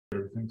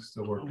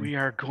Still working. We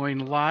are going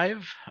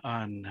live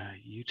on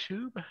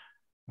YouTube.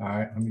 All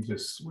right, let me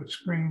just switch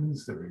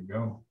screens. There we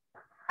go.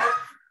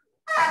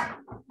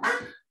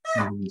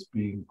 Maybe it's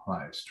being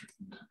live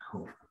streamed.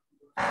 Cool.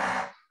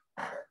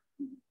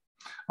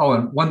 Oh,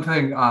 and one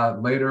thing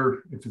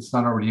later, if it's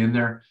not already in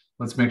there,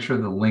 let's make sure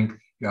the link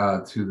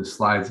to the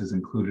slides is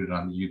included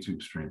on the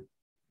YouTube stream.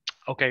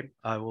 Okay,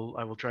 I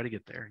will try to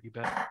get there. You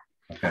bet.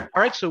 Okay.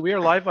 All right, so we are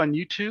live on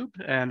YouTube,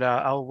 and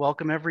I'll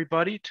welcome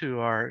everybody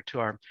to our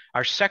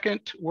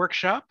second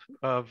workshop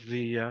of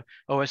the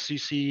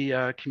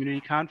OSCC Community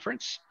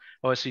Conference.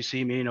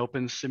 OSCC meaning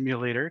Open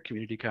Simulator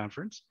Community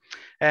Conference.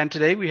 And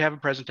today we have a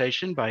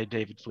presentation by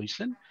David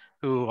Fliesen,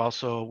 who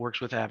also works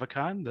with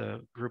Avicon,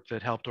 the group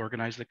that helped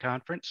organize the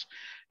conference.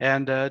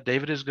 And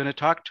David is going to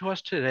talk to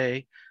us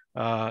today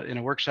in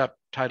a workshop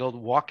titled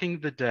Walking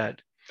the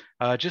Dead.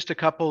 Just a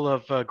couple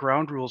of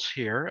ground rules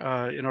here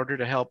in order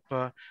to help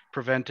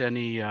prevent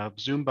any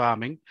Zoom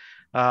bombing.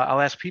 I'll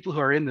ask people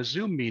who are in the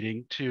Zoom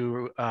meeting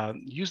to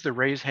use the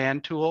raise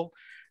hand tool,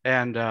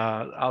 and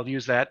I'll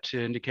use that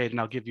to indicate, and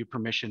I'll give you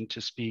permission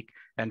to speak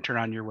and turn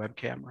on your web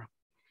camera.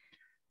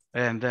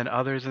 And then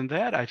other than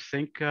that, I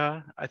think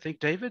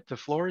David, the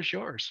floor is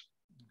yours.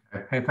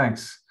 Okay. Hey,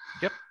 thanks.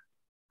 Yep.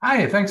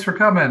 Hi, thanks for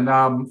coming.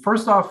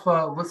 First off,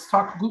 let's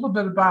talk a little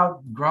bit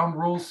about ground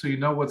rules so you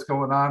know what's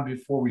going on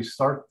before we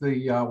start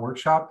the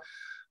workshop.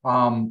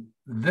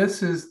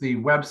 This is the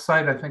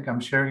website I think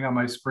I'm sharing on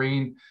my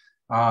screen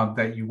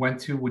that you went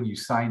to when you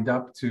signed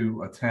up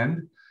to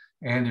attend.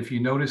 And if you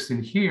notice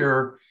in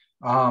here,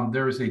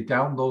 there is a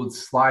download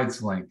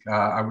slides link.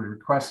 I would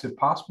request, if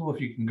possible, if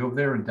you can go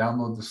there and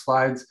download the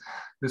slides.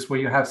 This way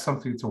you have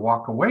something to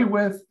walk away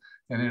with,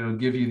 and it'll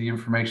give you the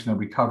information that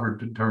we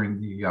covered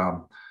during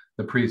the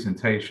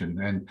presentation.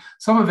 And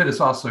some of it is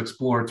also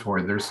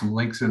exploratory. There's some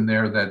links in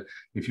there that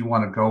if you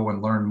want to go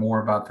and learn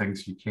more about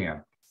things, you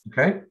can.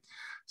 Okay,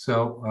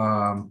 so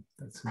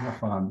that's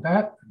enough on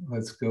that.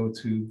 Let's go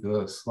to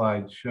the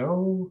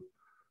slideshow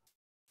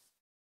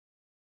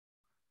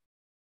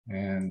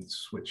and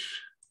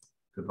switch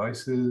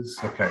devices.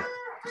 Okay.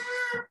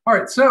 All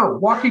right, so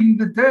Walking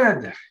the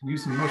Dead,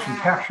 using motion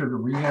capture to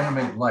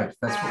reanimate life.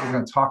 That's what we're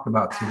going to talk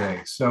about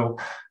today. So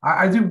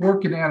I do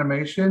work in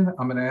animation.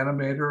 I'm an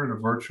animator and a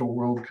virtual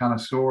world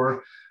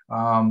connoisseur.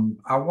 I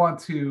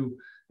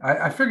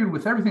figured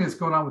with everything that's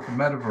going on with the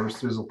metaverse,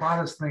 there's a lot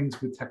of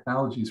things with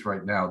technologies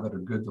right now that are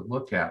good to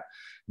look at.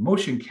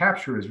 Motion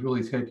capture is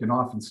really taken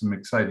off in some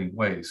exciting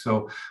ways.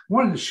 So I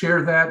wanted to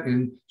share that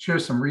and share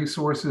some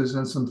resources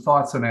and some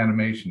thoughts on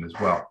animation as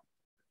well.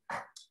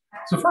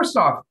 So first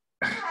off,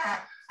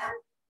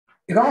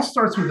 it all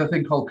starts with a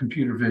thing called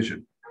computer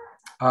vision.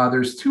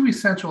 There's two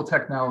essential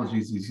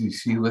technologies, as you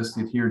see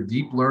listed here: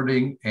 deep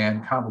learning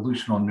and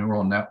convolutional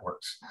neural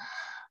networks.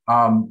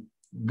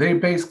 They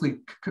basically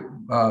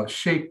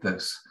shape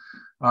this.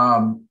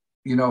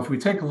 You know, if we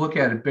take a look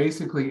at it,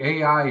 basically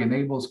AI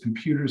enables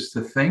computers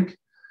to think,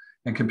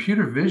 and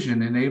computer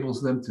vision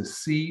enables them to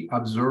see,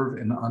 observe,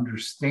 and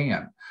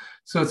understand.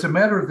 So it's a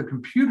matter of the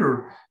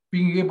computer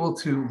being able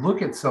to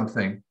look at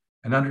something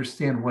and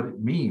understand what it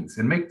means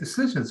and make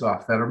decisions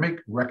off that or make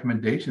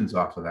recommendations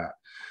off of that.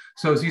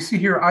 So as you see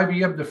here,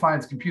 IBM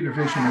defines computer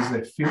vision as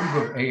a field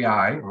of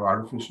AI, or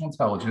artificial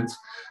intelligence,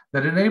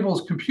 that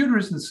enables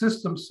computers and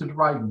systems to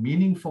derive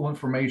meaningful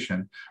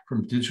information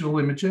from digital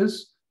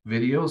images,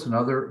 videos, and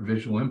other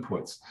visual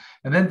inputs,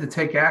 and then to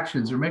take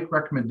actions or make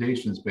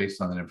recommendations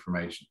based on that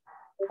information.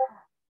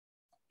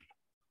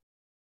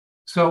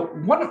 So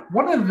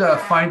one of the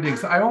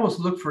findings, I always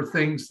look for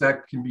things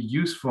that can be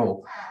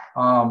useful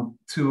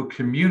to a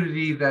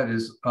community that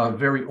is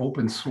very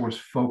open source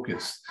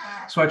focused.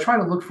 So I try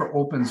to look for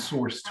open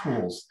source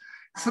tools.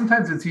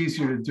 Sometimes it's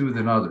easier to do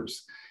than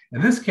others.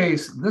 In this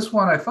case, this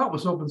one I thought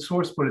was open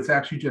source, but it's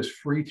actually just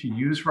free to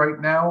use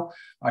right now.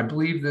 I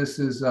believe this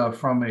is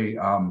from a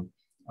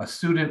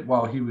student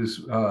while he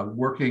was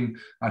working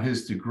on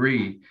his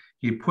degree.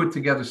 He put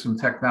together some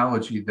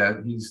technology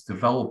that he's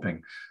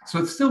developing. So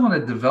it's still in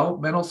a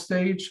developmental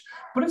stage,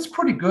 but it's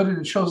pretty good and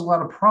it shows a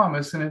lot of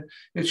promise, and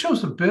it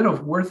shows a bit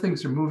of where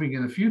things are moving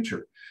in the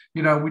future.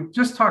 You know, we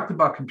just talked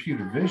about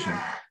computer vision.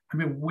 I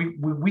mean,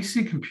 we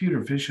see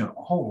computer vision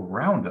all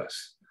around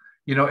us.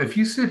 You know, if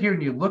you sit here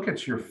and you look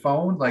at your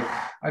phone, like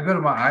I go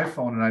to my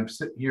iPhone and I'm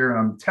sitting here and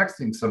I'm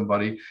texting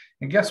somebody,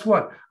 and guess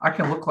what? I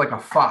can look like a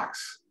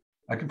fox.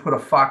 I can put a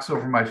fox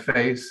over my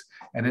face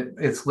and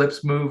its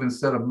lips move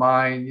instead of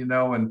mine, you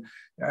know, and,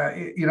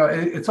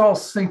 it's all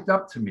synced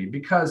up to me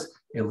because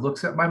it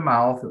looks at my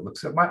mouth, it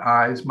looks at my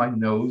eyes, my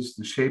nose,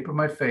 the shape of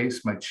my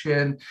face, my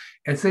chin.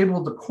 It's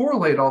able to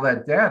correlate all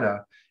that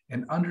data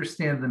and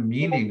understand the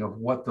meaning of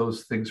what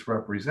those things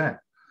represent.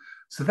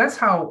 So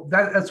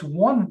that's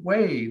one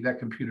way that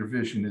computer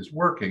vision is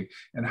working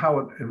and how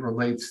it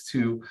relates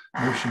to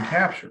motion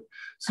capture.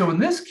 So in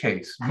this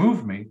case,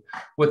 MoveMe,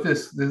 what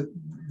this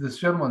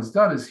gentleman's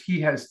done is he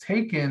has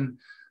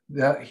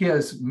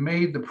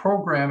made the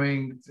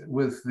programming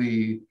with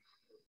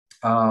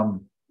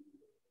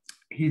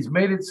he's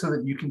made it so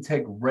that you can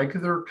take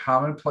regular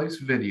commonplace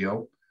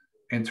video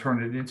and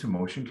turn it into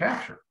motion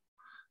capture.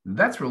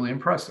 That's really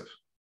impressive,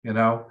 you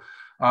know.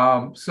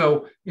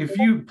 So if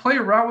you play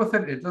around with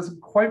it, it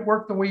doesn't quite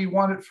work the way you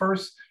want it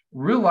first,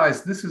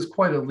 realize this is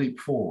quite a leap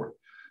forward.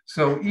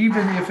 So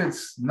even if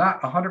it's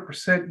not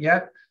 100%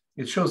 yet,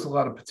 it shows a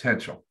lot of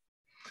potential.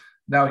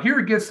 Now here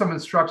it gets some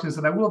instructions,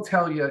 and I will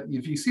tell you,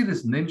 if you see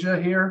this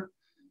ninja here,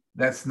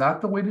 that's not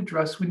the way to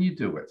dress when you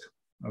do it,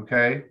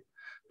 okay?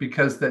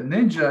 Because that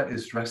ninja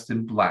is dressed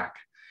in black.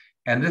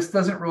 And this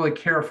doesn't really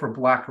care for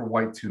black or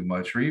white too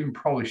much, or even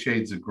probably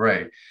shades of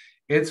gray.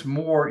 It's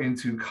more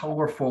into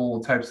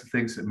colorful types of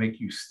things that make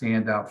you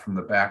stand out from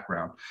the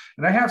background.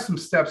 And I have some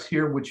steps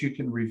here which you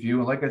can review.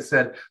 And like I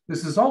said,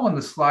 this is all in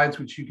the slides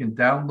which you can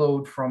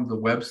download from the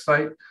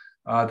website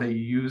that you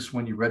used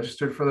when you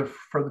registered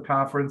for the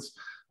conference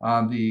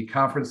on the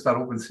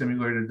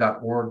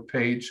conference.opensimulator.org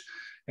page.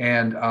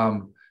 And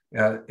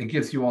it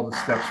gives you all the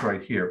steps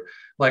right here.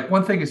 Like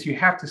one thing is you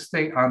have to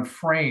stay on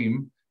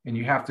frame, and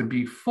you have to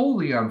be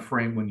fully on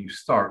frame when you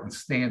start in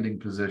standing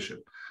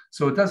position.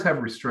 So it does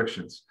have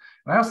restrictions.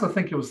 And I also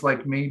think it was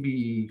like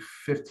maybe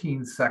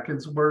 15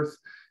 seconds worth.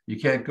 You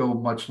can't go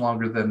much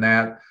longer than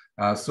that.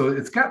 So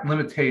it's got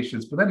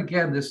limitations. But then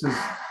again, this is,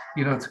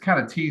 you know, to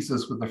kind of tease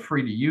us with a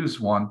free to use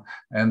one.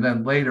 And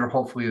then later,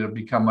 hopefully it'll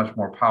become much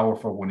more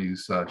powerful when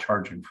he's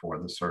charging for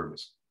the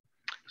service.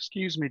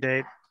 Excuse me,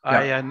 Dave.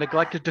 Yeah. I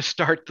neglected to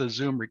start the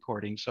Zoom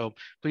recording. So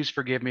please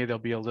forgive me. There'll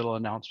be a little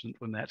announcement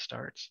when that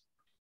starts.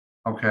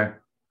 Okay.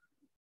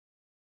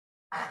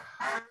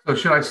 So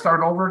should I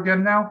start over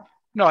again now?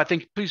 No, I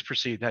think please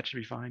proceed. That should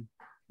be fine.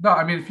 No,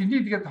 I mean, if you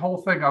need to get the whole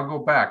thing, I'll go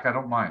back. I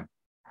don't mind.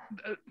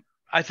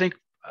 I think,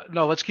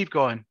 no, let's keep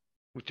going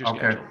with your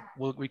Okay. schedule.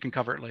 We can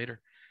cover it later.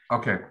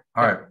 Okay.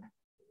 All right.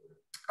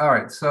 All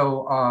right.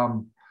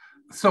 So,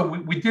 so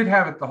we did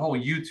have it the whole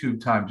YouTube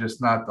time, just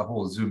not the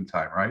whole Zoom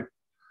time, right?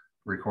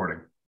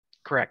 Recording.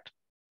 Correct.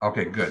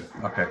 Okay, good.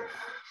 Okay.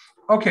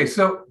 Okay.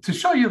 So to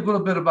show you a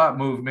little bit about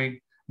Move Me,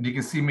 and you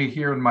can see me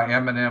here in my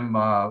M&M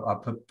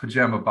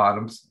pajama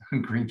bottoms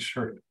and green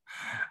shirt.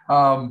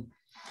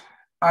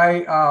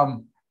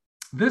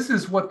 This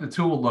is what the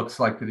tool looks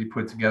like that he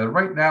put together.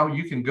 Right now,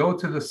 you can go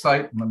to the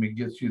site. Let me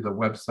get you the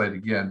website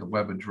again, the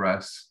web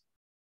address.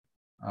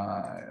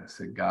 I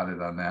said got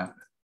it on that.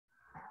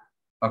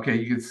 Okay,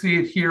 you can see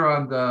it here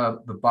on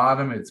the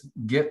bottom. It's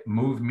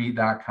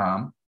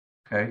getmoveme.com.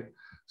 Okay,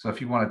 so if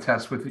you want to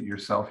test with it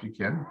yourself, you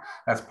can.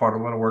 That's part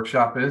of what a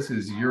workshop is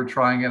you're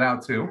trying it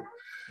out too.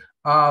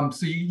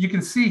 So you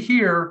can see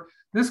here,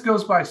 this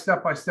goes by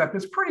step.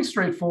 It's pretty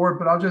straightforward,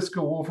 but I'll just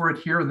go over it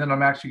here, and then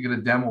I'm actually going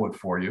to demo it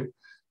for you,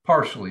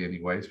 partially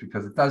anyways,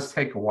 because it does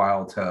take a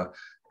while to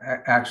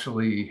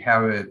actually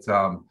have it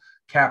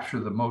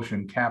capture the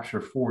motion capture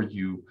for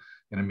you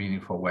in a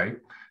meaningful way.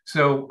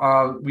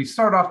 So we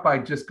start off by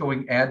just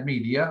going Add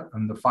Media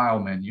in the File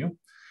menu,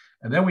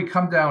 and then we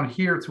come down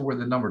here to where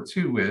the number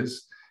 2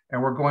 is,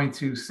 and we're going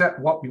to set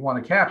what we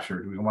want to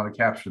capture. Do we want to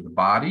capture the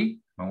body?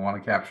 I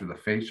want to capture the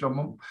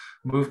facial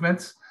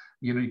movements.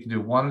 You know, you can do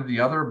one or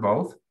the other, or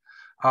both.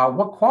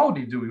 What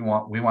quality do we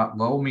want? We want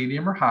low,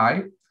 medium, or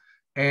high.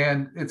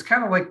 And it's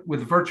kind of like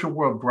with virtual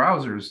world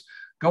browsers,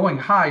 going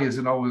high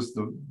isn't always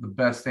the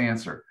best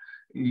answer.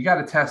 You got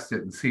to test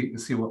it and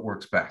see what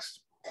works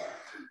best.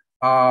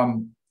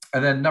 And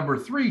then number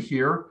 3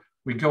 here,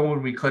 we go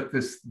and we click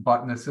this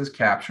button that says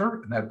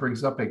capture, and that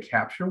brings up a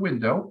capture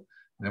window.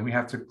 And then we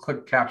have to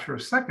click capture a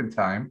second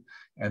time,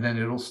 and then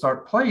it'll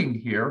start playing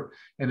here,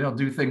 and it'll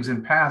do things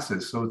in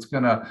passes. So it's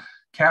going to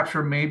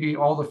capture maybe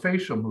all the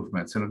facial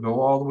movements, and it'll go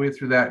all the way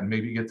through that and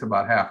maybe get to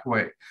about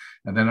halfway.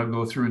 And then it'll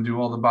go through and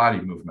do all the body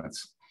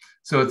movements.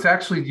 So it's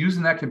actually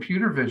using that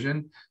computer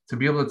vision to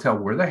be able to tell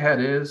where the head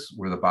is,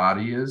 where the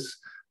body is,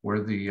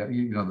 where the,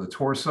 the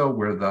torso,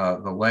 where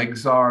the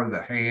legs are,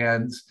 the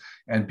hands,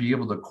 and be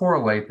able to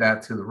correlate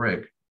that to the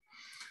rig.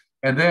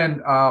 And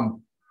then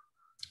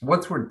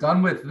once we're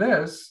done with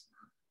this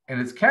and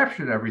it's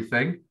captured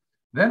everything,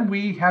 then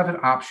we have an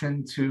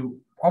option to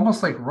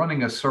almost like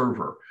running a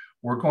server.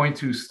 We're going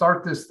to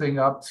start this thing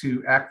up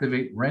to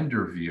activate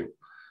render view.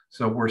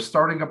 So we're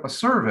starting up a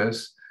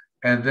service,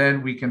 and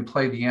then we can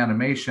play the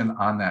animation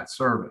on that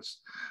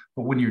service.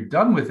 But when you're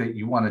done with it,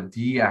 you want to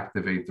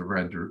deactivate the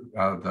render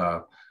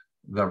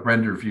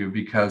view,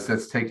 because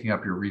that's taking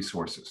up your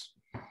resources.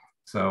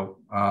 So,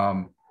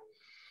 and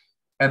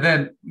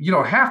then you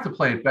don't have to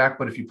play it back,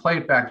 but if you play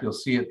it back, you'll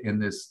see it in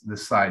this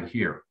side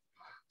here.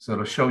 So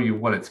it'll show you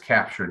what it's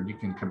captured. You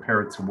can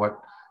compare it to what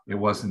it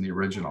was in the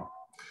original.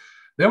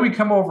 Then we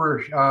come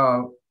over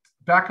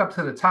back up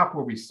to the top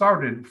where we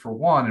started for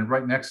one, and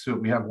right next to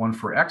it, we have one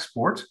for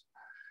export.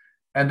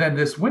 And then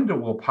this window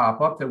will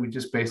pop up that we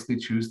just basically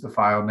choose the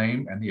file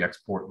name and the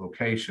export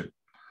location.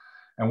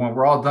 And when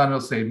we're all done,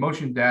 it'll say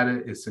motion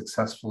data is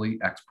successfully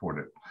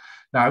exported.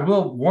 Now, I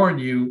will warn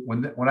you,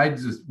 when I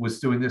was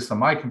doing this on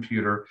my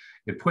computer,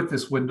 it put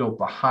this window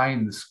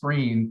behind the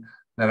screen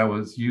that I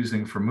was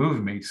using for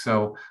Move Me.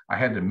 So I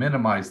had to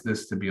minimize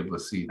this to be able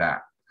to see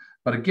that.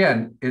 But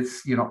again,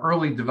 it's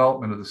early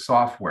development of the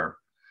software.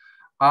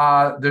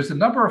 There's a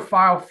number of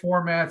file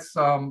formats.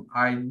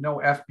 I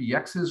know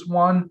FBX is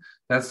one.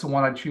 That's the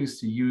one I choose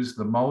to use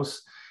the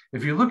most.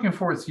 If you're looking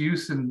for its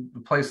use in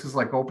places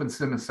like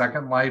OpenSim and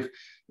Second Life,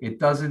 it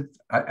doesn't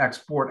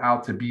export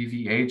out to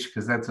BVH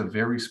because that's a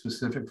very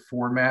specific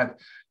format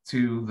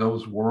to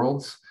those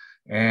worlds,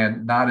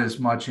 and not as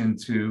much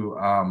into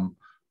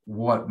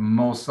what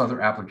most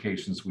other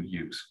applications would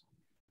use.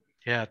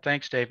 Yeah,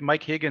 thanks, Dave.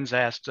 Mike Higgins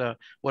asked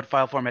what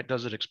file format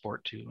does it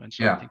export to? And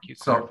so I think you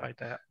clarified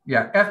that.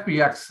 Yeah,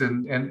 FBX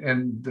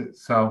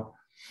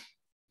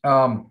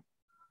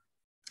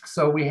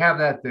so we have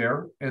that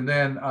there. And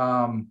then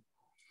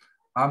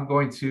I'm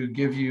going to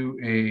give you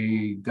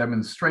a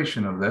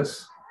demonstration of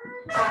this.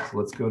 So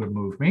let's go to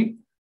Move Me.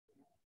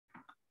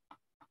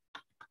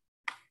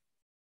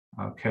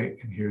 Okay,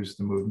 and here's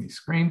the Move Me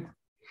screen.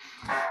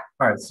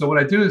 All right, so what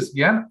I do is,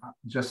 again,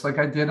 just like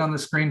I did on the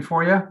screen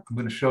for you, I'm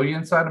going to show you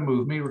inside of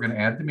Move Me. We're going to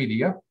add the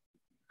media.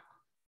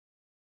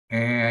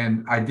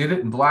 And I did it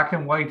in black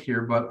and white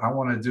here, but I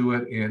want to do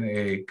it in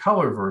a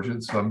color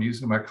version. So I'm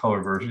using my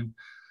color version.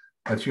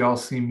 But you all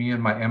see me in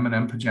my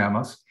M&M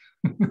pajamas.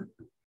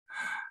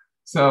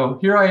 So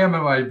here I am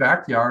in my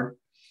backyard.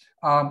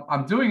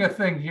 I'm doing a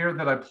thing here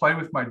that I play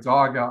with my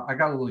dog. I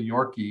got a little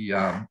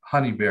Yorkie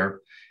honey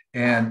bear,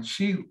 and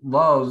she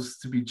loves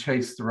to be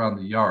chased around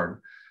the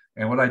yard.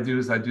 And what I do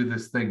is I do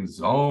this thing,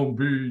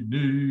 zombie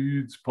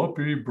needs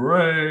puppy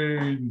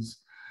brains.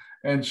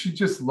 And she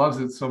just loves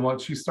it so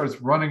much. She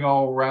starts running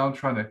all around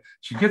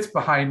she gets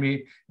behind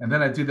me. And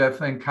then I do that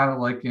thing kind of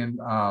like in,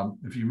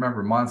 if you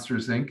remember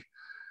Monsters, Inc.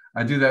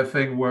 I do that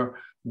thing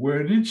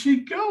where did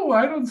she go?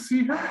 I don't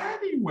see her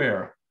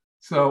anywhere.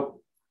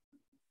 So,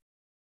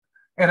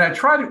 and I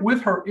tried it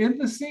with her in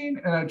the scene,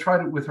 and I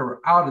tried it with her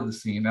out of the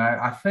scene.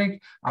 I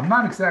think, I'm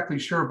not exactly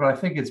sure, but I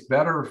think it's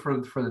better for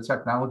the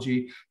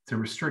technology to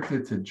restrict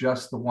it to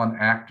just the one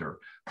actor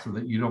so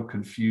that you don't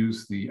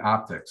confuse the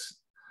optics.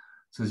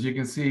 So as you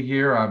can see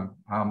here,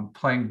 I'm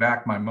playing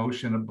back my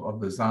motion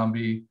of the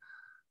zombie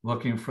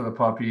looking for the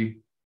puppy.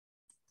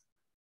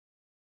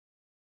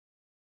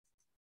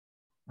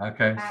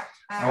 Okay,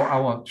 I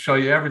won't show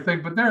you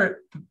everything, but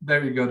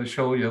there you go to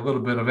show you a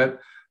little bit of it.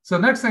 So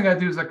next thing I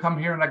do is I come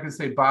here and I can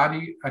say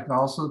body. I can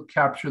also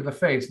capture the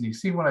face. And you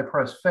see when I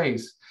press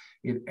face,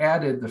 it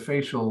added the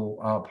facial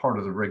part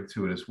of the rig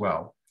to it as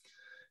well.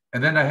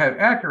 And then I have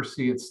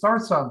accuracy. It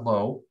starts on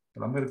low,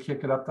 but I'm going to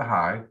kick it up to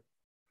high.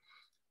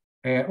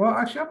 And well,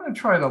 actually, I'm going to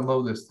try it on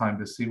low this time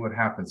to see what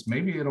happens.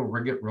 Maybe it'll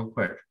rig it real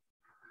quick.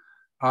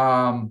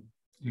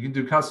 You can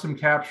do custom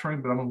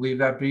capturing, but I'm going to leave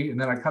that be.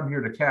 And then I come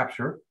here to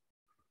capture.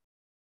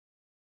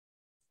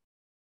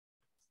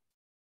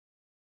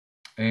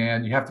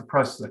 And you have to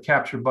press the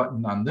capture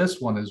button on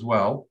this one as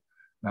well.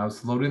 Now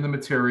it's loading the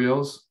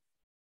materials.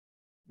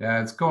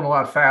 Yeah, it's going a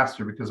lot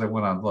faster because I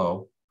went on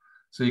low.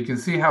 So you can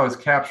see how it's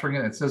capturing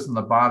it. It says on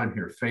the bottom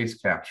here, face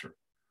capture.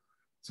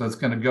 So it's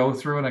going to go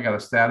through, and I got a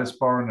status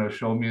bar, and it'll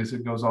show me as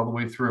it goes all the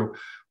way through.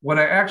 When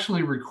I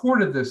actually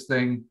recorded this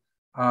thing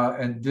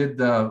and did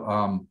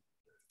the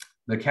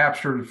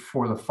capture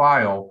for the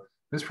file,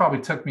 this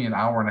probably took me an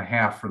hour and a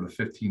half for the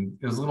 15.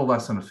 It was a little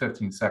less than a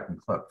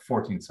 15-second clip,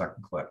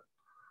 14-second clip.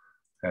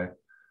 Okay,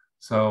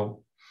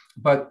 so,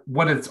 but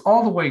when it's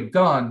all the way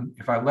done,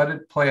 if I let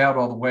it play out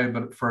all the way,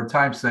 but for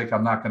time's sake,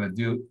 I'm not going to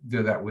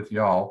do that with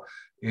y'all,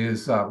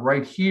 is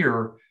right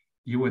here,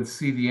 you would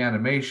see the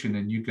animation,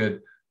 and you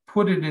could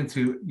put it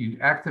into, you'd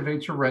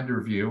activate your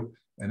render view,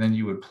 and then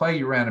you would play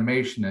your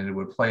animation, and it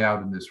would play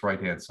out in this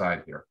right-hand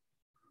side here.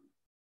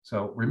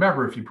 So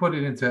remember, if you put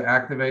it into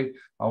activate,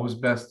 always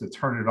best to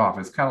turn it off.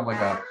 It's kind of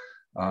like a,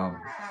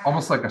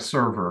 almost like a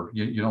server,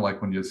 you know,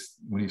 like when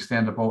you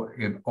stand up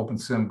in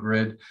OpenSim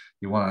Grid,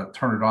 you want to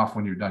turn it off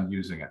when you're done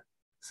using it.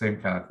 Same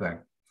kind of thing.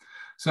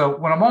 So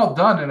when I'm all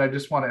done and I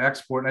just want to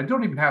export, and I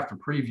don't even have to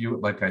preview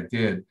it like I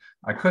did,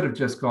 I could have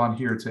just gone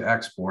here to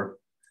export.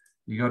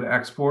 You go to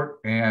export,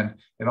 and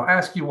it'll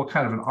ask you what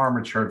kind of an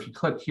armature. If you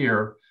click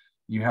here,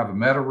 you have a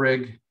meta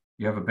rig,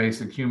 you have a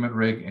basic human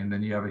rig, and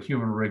then you have a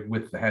human rig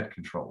with the head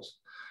controls.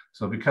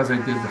 So because I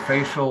did the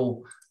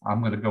facial, I'm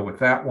going to go with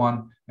that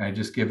one, and I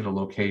just give it a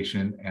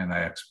location and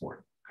I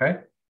export. Okay.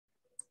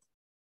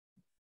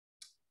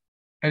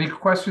 Any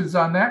questions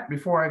on that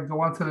before I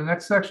go on to the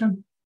next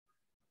section?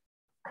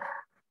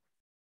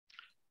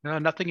 No,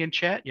 nothing in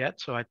chat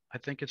yet, so I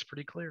think it's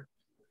pretty clear.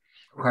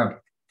 Okay.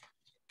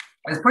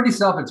 It's pretty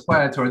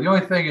self-explanatory. The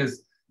only thing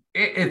is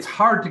it's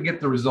hard to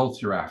get the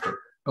results you're after.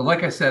 But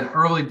like I said,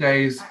 early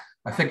days,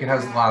 I think it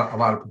has a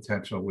lot of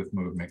potential with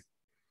Move Me.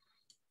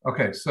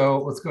 Okay, so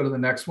let's go to the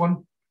next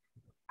one.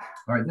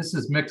 All right, this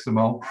is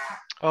Mixamo.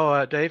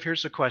 Oh, Dave,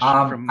 here's a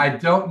question from... I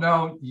don't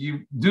know.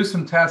 You do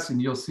some tests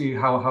and you'll see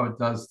how it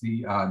does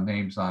the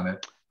names on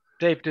it.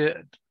 Dave,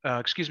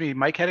 excuse me,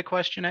 Mike had a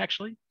question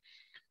actually.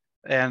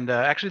 And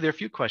actually, there are a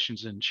few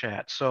questions in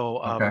chat. So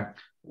okay.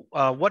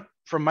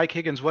 From Mike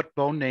Higgins, what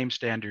bone name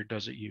standard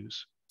does it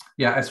use?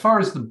 Yeah, as far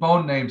as the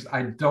bone names,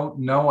 I don't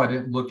know. I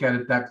didn't look at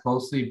it that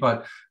closely,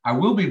 but I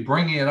will be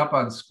bringing it up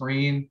on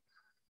screen.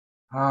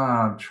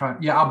 I'll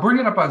bring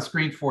it up on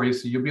screen for you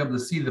so you'll be able to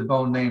see the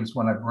bone names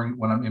when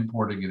I'm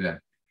importing it in.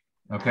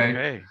 Okay.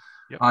 Okay.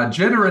 Yep.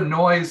 Jitter and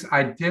noise,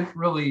 I didn't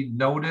really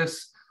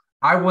notice.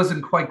 I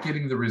wasn't quite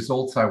getting the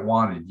results I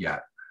wanted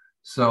yet.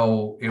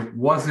 So it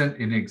wasn't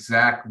an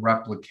exact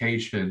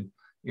replication.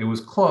 It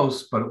was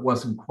close, but it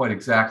wasn't quite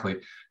exactly.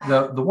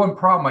 The one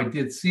problem I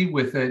did see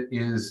with it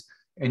is,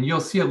 and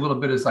you'll see a little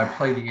bit as I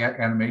play the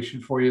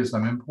animation for you as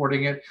I'm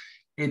importing it,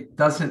 it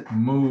doesn't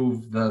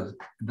move the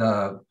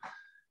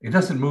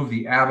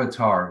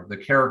avatar, the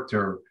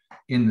character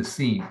in the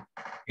scene.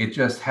 It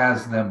just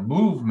has them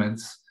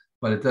movements,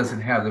 but it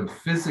doesn't have them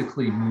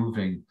physically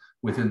moving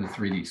within the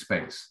 3D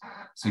space.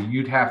 So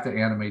you'd have to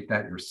animate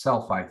that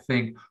yourself, I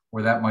think,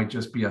 or that might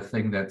just be a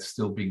thing that's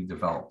still being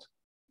developed.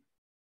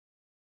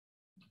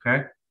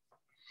 Okay.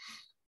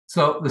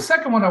 So the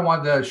second one I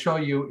wanted to show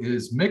you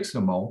is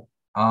Mixamo.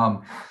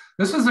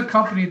 This is a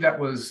company that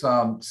was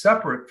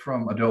separate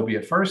from Adobe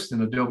at first,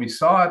 and Adobe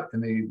saw it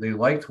and they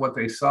liked what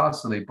they saw,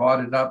 so they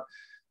bought it up.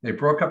 They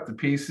broke up the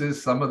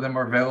pieces. Some of them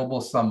are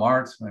available, some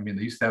aren't. I mean,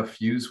 they used to have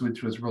Fuse,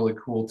 which was really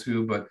cool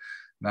too, but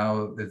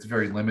now it's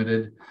very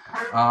limited.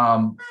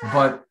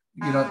 But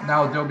you know,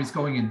 now Adobe's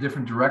going in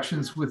different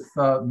directions with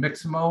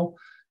Mixamo,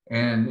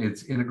 and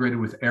it's integrated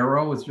with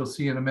Aero, as you'll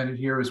see in a minute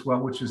here as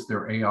well, which is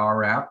their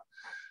AR app.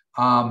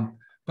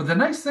 But the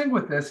nice thing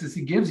with this is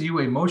it gives you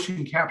a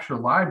motion capture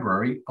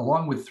library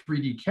along with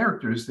 3D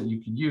characters that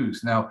you can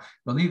use. Now,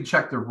 you'll need to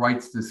check the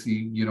rights to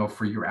see, you know,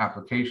 for your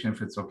application,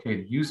 if it's okay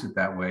to use it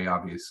that way,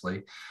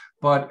 obviously.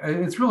 But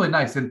it's really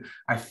nice. And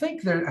I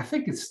think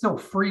it's still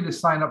free to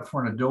sign up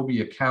for an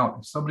Adobe account.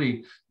 If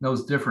somebody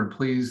knows different,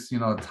 please, you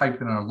know, type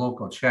it in our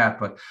local chat.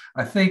 But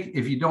I think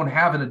if you don't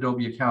have an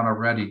Adobe account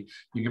already,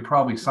 you can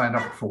probably sign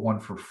up for one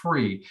for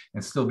free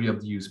and still be able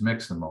to use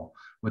Mixamo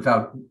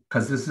without,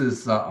 because this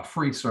is a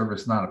free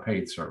service, not a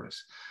paid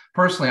service.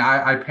 Personally,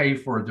 I pay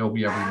for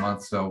Adobe every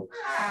month, so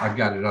I've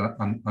got it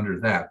under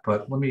that.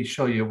 But let me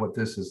show you what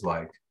this is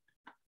like.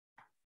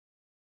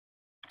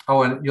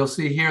 Oh, and you'll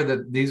see here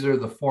that these are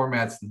the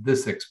formats that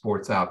this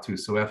exports out to.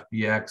 So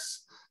FBX,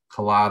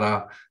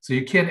 Collada. So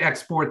you can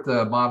export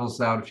the models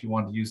out if you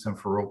want to use them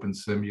for Open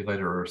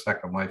Simulator or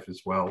Second Life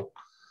as well.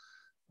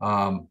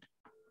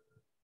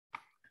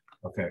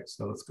 Okay,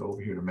 so let's go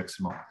over here to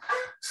Mixamo.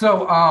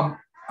 So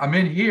I'm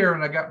in here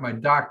and I got my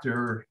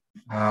doctor,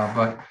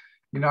 but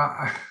you know,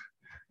 I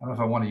don't know if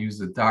I want to use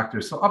the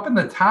doctor. So up in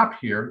the top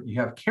here, you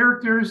have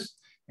characters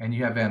and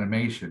you have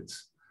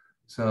animations.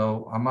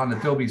 So I'm on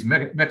Adobe's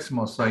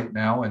Mixamo site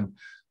now, and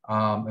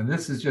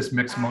this is just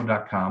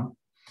mixamo.com.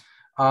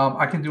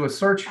 I can do a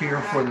search here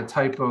for the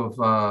type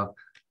of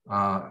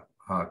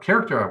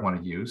character I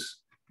want to use.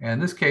 And in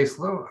this case,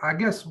 I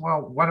guess,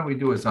 well, why don't we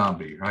do a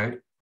zombie, right?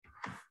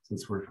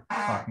 Since we're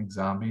talking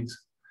zombies.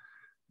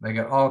 They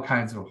got all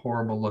kinds of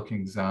horrible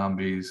looking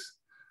zombies.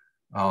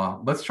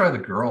 Let's try the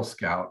Girl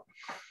Scout.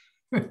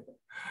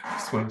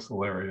 This one's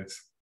hilarious.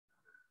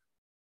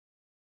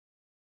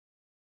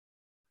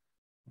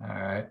 All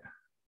right.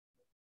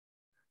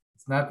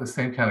 It's not the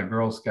same kind of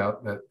Girl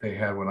Scout that they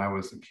had when I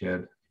was a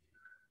kid.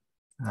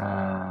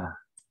 All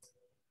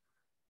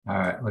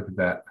right, look at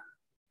that.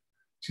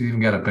 She's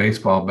even got a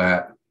baseball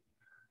bat.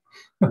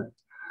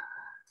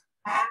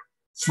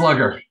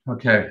 Slugger,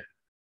 okay.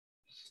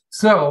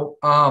 So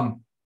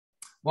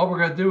what we're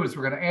gonna do is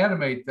we're gonna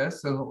animate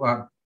this.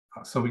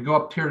 So we go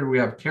up here, we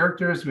have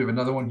characters, we have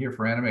another one here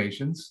for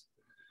animations.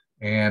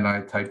 And I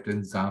typed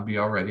in zombie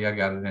already, I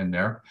got it in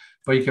there.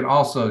 But you can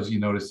also, as you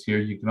notice here,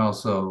 you can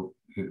also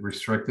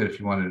restrict it if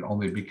you wanted it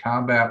only be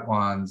combat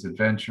ones,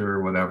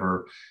 adventure,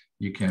 whatever.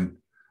 You can,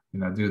 you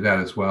know, do that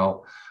as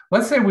well.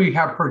 Let's say we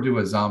have her do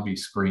a zombie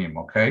scream,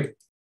 okay?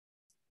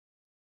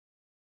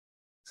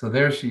 So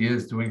there she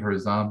is doing her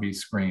zombie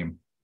scream.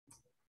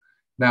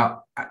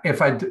 Now,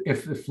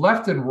 if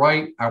left and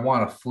right, I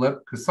want to flip,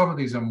 because some of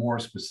these are more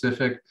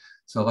specific.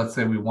 So let's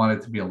say we want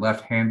it to be a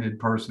left-handed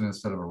person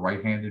instead of a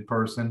right-handed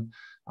person.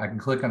 I can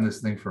click on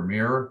this thing for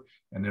mirror,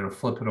 and it'll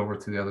flip it over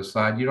to the other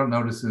side. You don't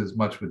notice it as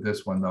much with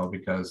this one, though,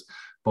 because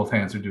both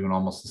hands are doing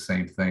almost the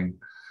same thing.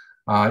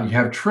 You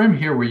have trim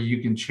here where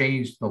you can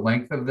change the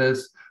length of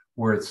this,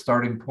 where its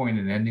starting point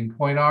and ending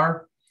point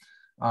are.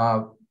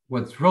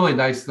 What's really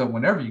nice, though,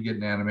 whenever you get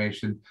an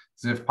animation,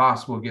 is if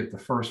possible, get the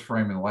first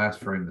frame and the last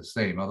frame the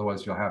same.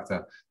 Otherwise, you'll have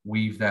to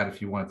weave that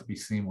if you want it to be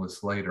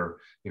seamless later,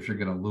 if you're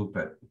going to loop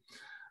it.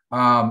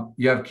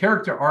 You have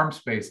character arm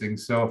spacing.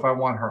 So if I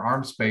want her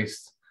arm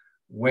spaced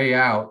way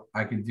out,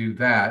 I can do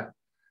that.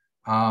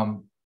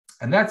 And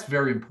that's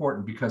very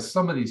important because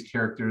some of these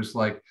characters,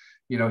 like,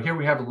 you know, here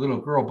we have a little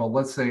girl, but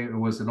let's say it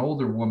was an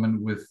older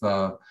woman with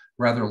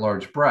rather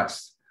large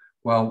breasts.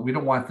 Well, we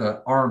don't want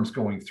the arms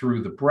going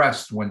through the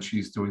breast when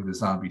she's doing the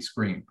zombie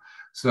scream.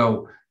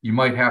 So you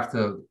might have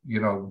to, you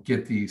know,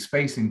 get the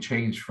spacing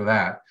changed for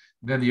that.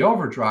 Then the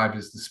overdrive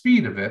is the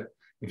speed of it.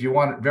 If you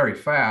want it very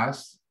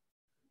fast,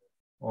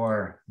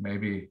 or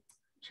maybe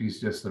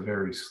she's just a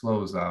very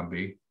slow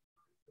zombie.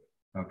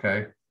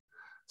 Okay.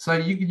 So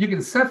you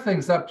can set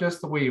things up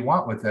just the way you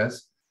want with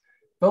this.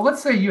 But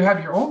let's say you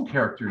have your own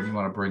character and you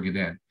want to bring it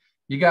in.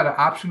 You got an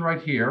option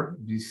right here.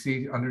 You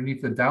see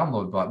underneath the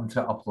download button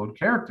to upload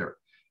character.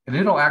 And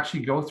it'll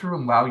actually go through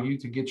and allow you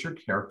to get your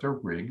character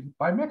rigged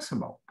by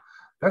Mixamo.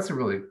 That's a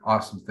really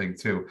awesome thing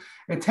too.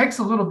 It takes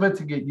a little bit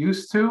to get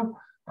used to.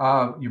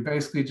 You're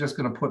basically just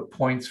going to put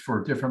points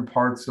for different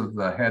parts of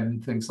the head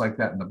and things like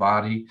that in the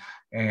body.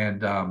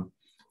 And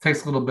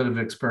takes a little bit of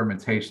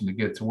experimentation to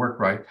get it to work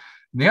right.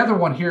 And the other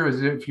one here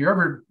is if you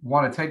ever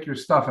want to take your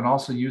stuff and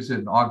also use it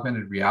in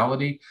augmented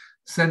reality,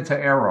 send to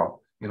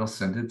Arrow. It'll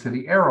send it to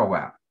the Arrow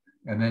app.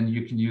 And then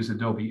you can use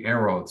Adobe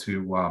Arrow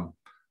to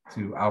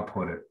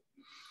output it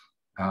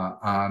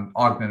on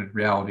augmented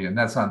reality. And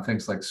that's on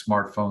things like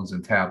smartphones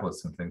and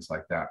tablets and things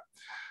like that.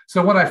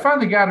 So when I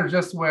finally got her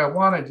just the way I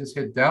want, I just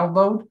hit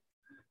download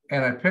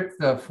and I picked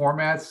the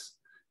formats.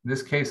 In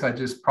this case, I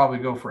just probably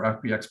go for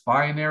FBX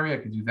binary. I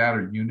could do that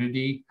or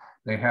Unity.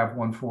 They have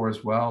one for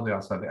as well. They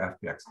also have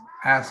the FBX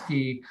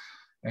ASCII.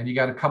 And you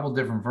got a couple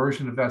different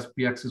versions of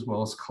FBX as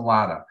well as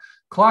Collada.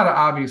 Collada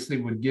obviously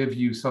would give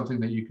you something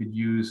that you could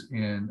use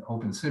in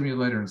Open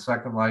Simulator and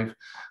Second Life,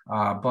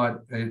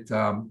 but it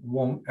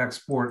won't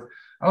export.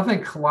 I don't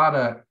think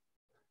Collada,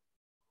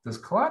 does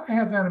Collada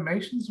have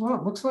animations? Well,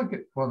 it looks like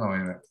it. Well, no, wait a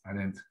minute. I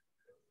didn't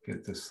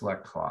get to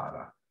select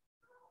Collada.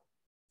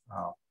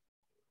 Oh.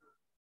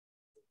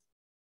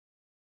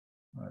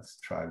 Let's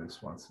try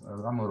this once.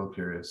 I'm a little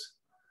curious.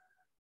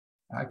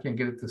 I can't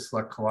get it to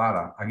select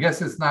Collada. I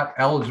guess it's not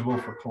eligible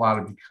for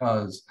Collada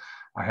because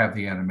I have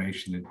the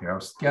animation in here. I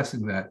was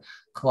guessing that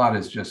Collada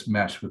is just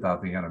mesh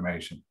without the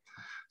animation.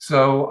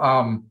 So,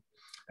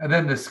 and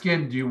then the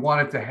skin, do you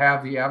want it to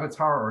have the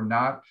avatar or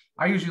not?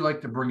 I usually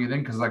like to bring it in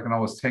because I can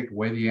always take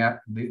away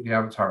the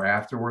avatar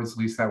afterwards. At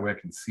least that way I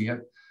can see it.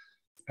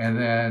 And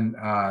then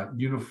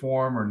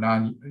uniform or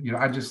non,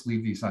 I just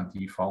leave these on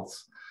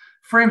defaults.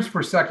 Frames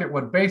per second,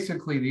 what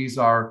basically these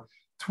are,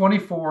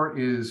 24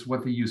 is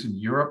what they use in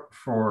Europe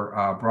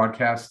for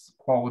broadcast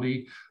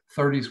quality.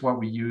 30 is what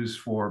we use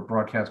for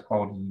broadcast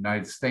quality in the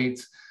United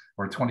States,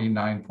 or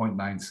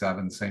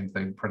 29.97, same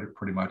thing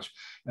pretty much.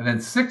 And then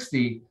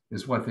 60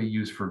 is what they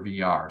use for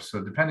VR.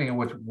 So depending on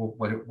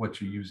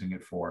what you're using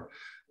it for.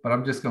 But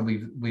I'm just going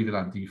to leave it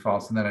on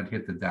defaults, and then I'd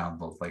hit the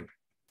download link.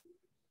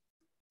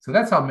 So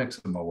that's how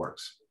Mixamo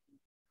works.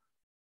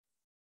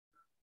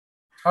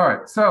 All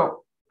right,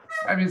 so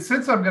I mean,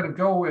 since I'm going to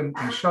go and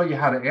show you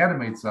how to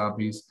animate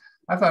zombies,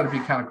 I thought it'd be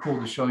kind of cool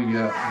to show you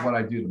what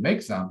I do to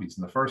make zombies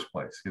in the first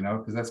place,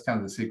 because that's kind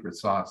of the secret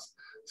sauce,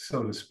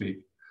 so to speak.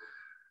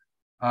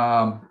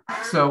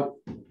 So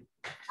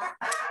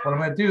what I'm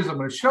going to do is I'm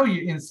going to show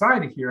you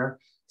inside of here.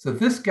 So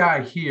this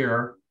guy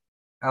here,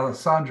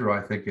 Alessandro,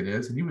 I think it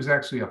is, and he was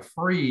actually a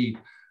free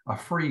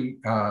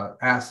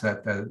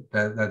asset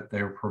that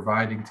they're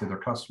providing to their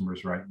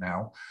customers right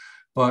now.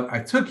 But I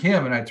took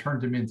him and I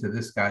turned him into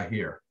this guy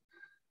here,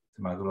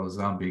 to my little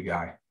zombie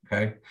guy.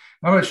 Okay,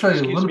 I'm going to show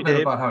you a little bit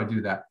Dave, about how I do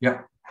that.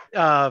 Yeah.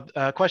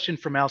 A question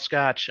from Al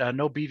Scotch.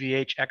 No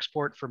BVH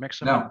export for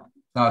Mixamo? No.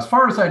 Now, as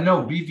far as I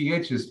know,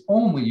 BVH is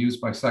only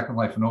used by Second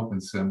Life and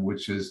OpenSim,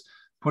 which is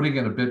putting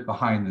it a bit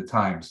behind the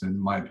times, in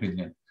my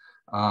opinion.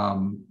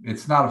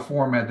 It's not a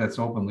format that's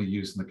openly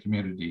used in the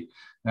community.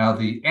 Now,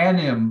 the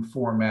anim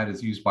format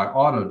is used by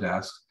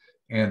Autodesk,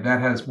 and that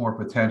has more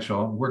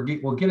potential.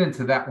 We'll get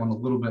into that one a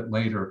little bit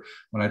later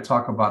when I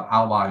talk about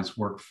Ally's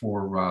work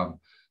for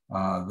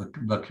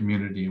the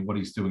community and what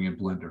he's doing in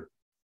Blender.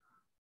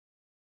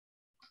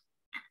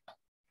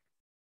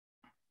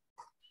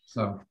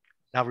 So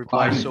I'll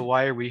reply, so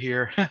why are we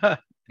here? Yeah,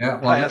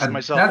 well, I ask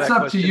myself that's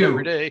that up to you.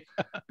 Every day.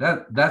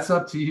 That's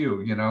up to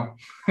you,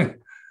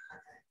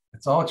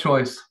 It's all a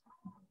choice.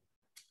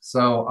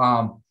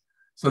 So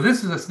so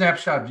this is a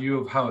snapshot view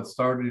of how it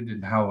started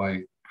and how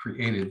I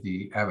created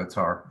the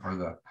avatar or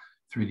the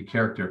 3D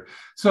character.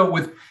 So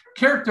with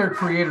Character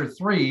Creator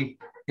 3,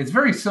 it's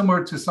very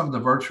similar to some of the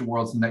virtual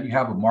worlds in that you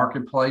have a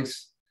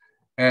marketplace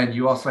and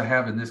you also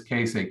have, in this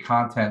case, a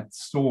content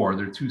store.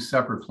 They're two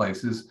separate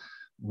places.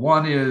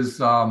 One is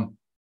done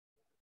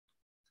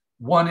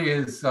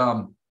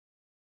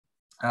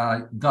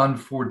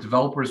for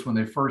developers when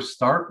they first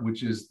start,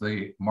 which is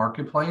the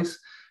marketplace.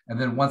 And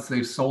then once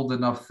they've sold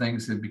enough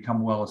things and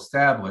become well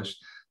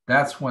established,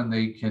 that's when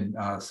they can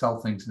sell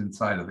things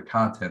inside of the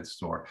content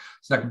store.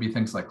 So that can be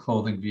things like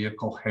clothing,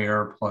 vehicle,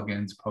 hair,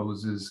 plugins,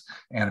 poses,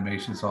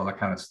 animations, all that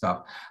kind of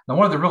stuff. Now,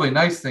 one of the really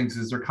nice things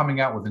is they're coming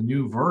out with a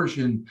new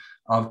version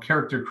of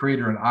Character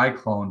Creator and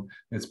iClone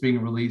that's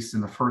being released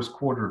in the first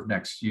quarter of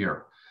next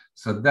year.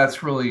 So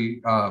that's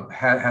really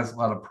has a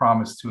lot of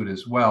promise to it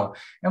as well.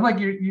 And like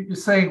you're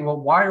saying, well,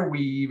 why are we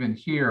even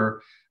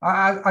here?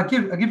 I'll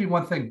give you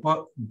one thing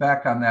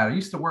back on that. I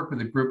used to work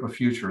with a group of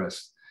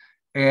futurists.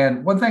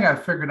 And one thing I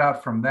figured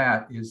out from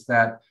that is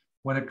that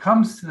when it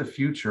comes to the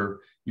future,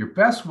 your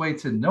best way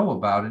to know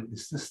about it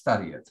is to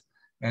study it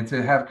and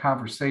to have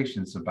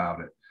conversations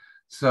about it.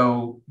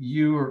 So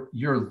you're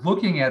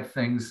looking at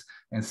things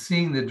and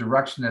seeing the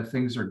direction that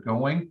things are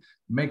going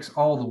makes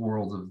all the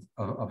world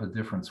of a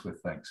difference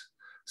with things.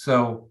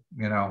 So,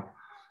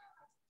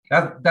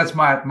 that's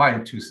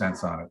my 2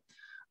 cents on it.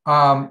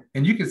 And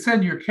you can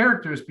send your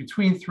characters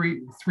between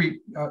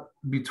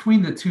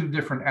between the two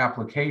different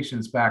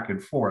applications back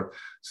and forth.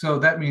 So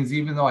that means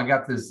even though I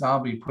got this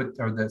zombie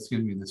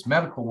this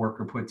medical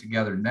worker put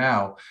together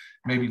now,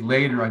 maybe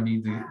later I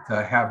need to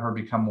have her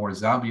become more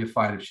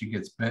zombified if she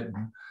gets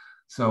bitten.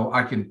 So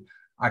I can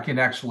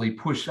actually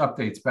push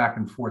updates back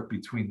and forth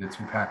between the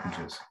two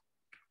packages.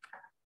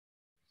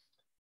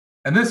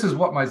 And this is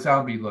what my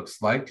zombie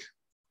looks like.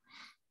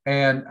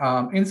 And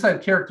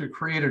inside Character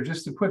Creator,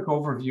 just a quick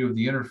overview of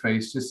the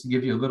interface, just to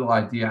give you a little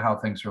idea how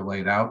things are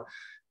laid out.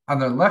 On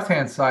the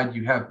left-hand side,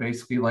 you have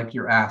basically like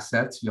your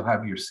assets. You'll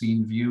have your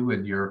scene view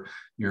and your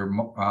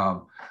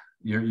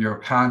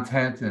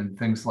content and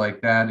things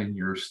like that in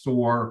your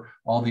store.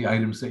 All the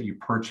items that you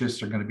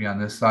purchased are going to be on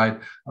this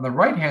side. On the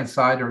right-hand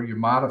side are your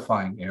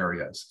modifying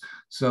areas.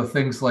 So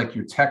things like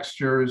your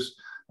textures,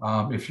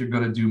 if you're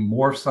going to do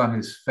morphs on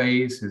his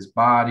face, his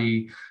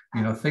body,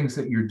 things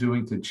that you're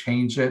doing to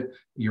change it,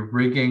 your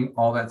rigging,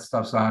 all that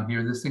stuff's on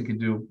here. This thing can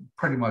do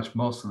pretty much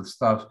most of the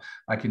stuff.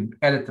 I can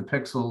edit the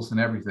pixels and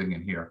everything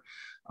in here.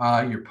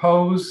 Your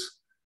pose,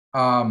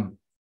 although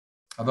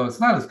it's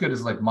not as good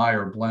as like Maya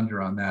or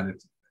Blender on that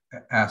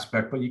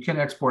aspect, but you can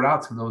export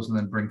out to those and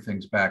then bring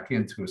things back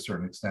in to a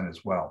certain extent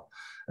as well,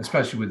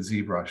 especially with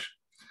ZBrush.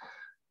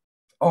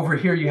 Over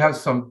here, you have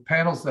some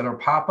panels that are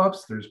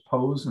pop-ups. There's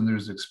pose and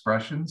there's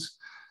expressions.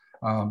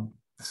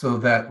 So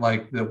that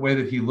like the way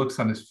that he looks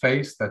on his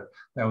face, that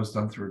was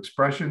done through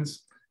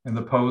expressions. And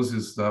the pose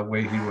is the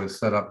way he was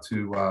set up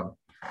to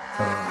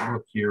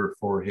look here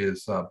for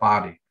his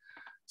body.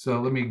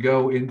 So let me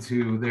go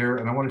into there,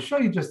 and I want to show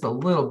you just a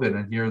little bit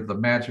in here, the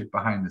magic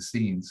behind the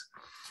scenes.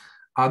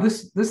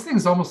 This thing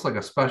is almost like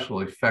a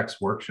special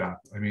effects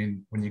workshop. I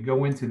mean, when you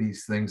go into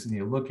these things and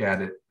you look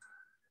at it,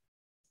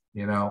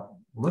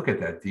 look at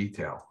that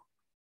detail.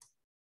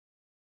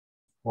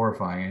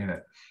 Horrifying, ain't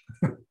it?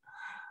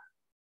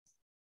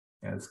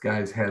 Yeah, this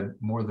guy's had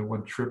more than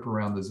one trip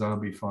around the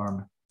zombie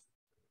farm.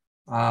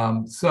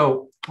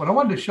 So what I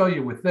wanted to show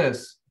you with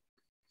this,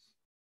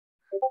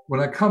 when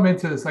I come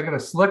into this, I got to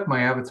select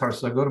my avatar.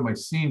 So I go to my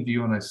scene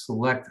view and I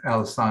select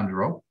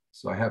Alessandro.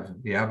 So I have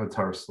the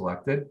avatar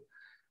selected.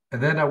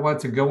 And then I want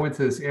to go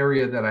into this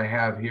area that I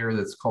have here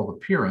that's called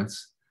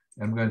appearance.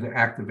 And I'm going to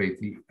activate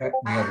the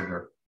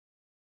editor.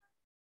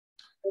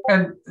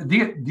 And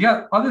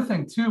the other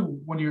thing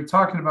too, when you're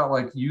talking about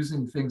like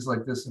using things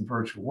like this in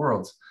virtual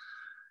worlds,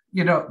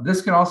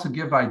 this can also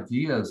give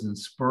ideas and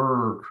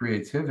spur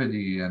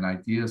creativity and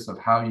ideas of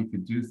how you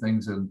could do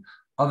things in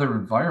other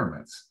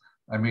environments.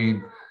 I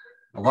mean,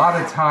 a lot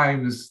of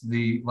times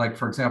like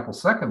for example,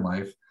 Second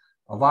Life,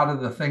 a lot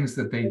of the things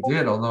that they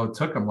did, although it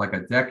took them like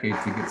a decade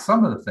to get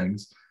some of the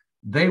things,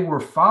 they were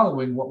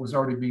following what was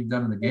already being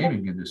done in the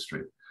gaming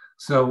industry.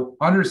 So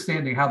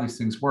understanding how these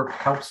things work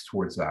helps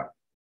towards that.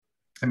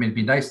 I mean, it'd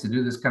be nice to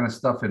do this kind of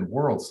stuff in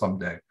Worlds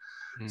someday.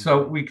 Mm-hmm.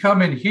 So we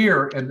come in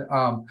here and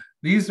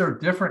these are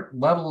different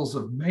levels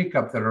of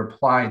makeup that are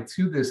applied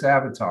to this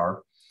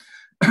avatar.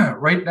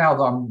 Right now,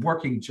 though, I'm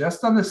working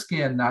just on the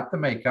skin, not the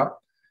makeup,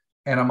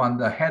 and I'm on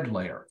the head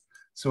layer.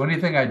 So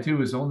anything I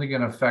do is only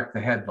going to affect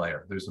the head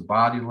layer. There's a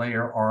body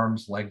layer,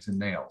 arms, legs, and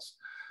nails.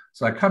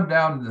 So I come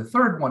down to the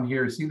third one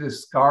here. See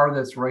this scar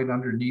that's right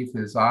underneath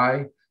his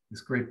eye,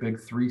 this great big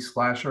 3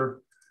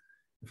 slasher?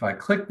 If I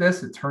click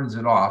this, it turns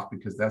it off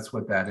because that's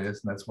what that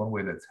is, and that's one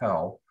way to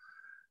tell.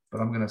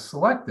 But I'm going to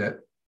select it.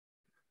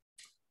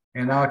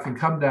 And now I can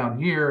come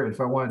down here.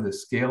 If I wanted to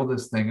scale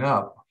this thing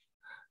up,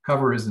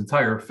 cover his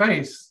entire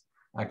face,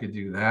 I could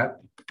do that.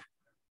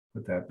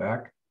 Put that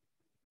back.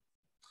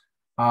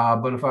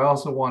 But if I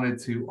also wanted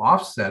to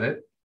offset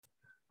it,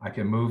 I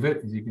can move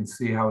it. You can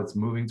see how it's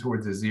moving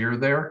towards his ear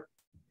there.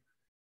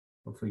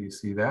 Hopefully you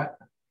see that.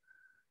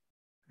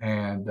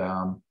 And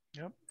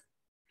yep.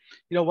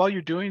 While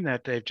you're doing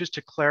that, Dave, just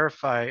to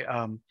clarify,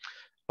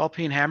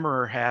 Ball-Peen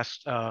Hammerer has,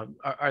 are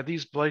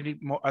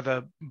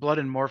the blood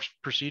and morphs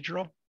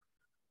procedural?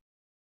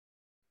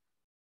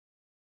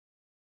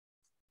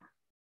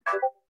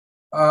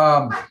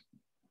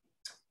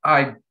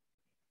 I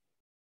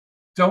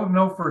don't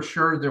know for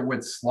sure. They're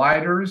with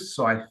sliders,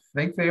 so I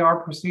think they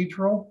are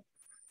procedural,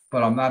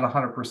 but I'm not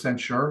 100%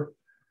 sure.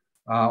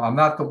 I'm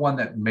not the one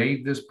that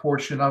made this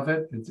portion of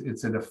it.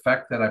 It's an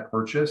effect that I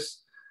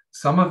purchased.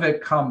 Some of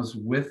it comes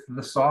with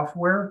the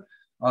software.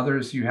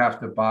 Others you have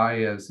to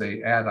buy as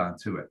an add-on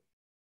to it.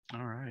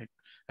 All right.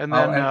 And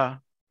then, yeah,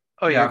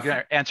 you're going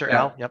to answer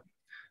Al? Yep.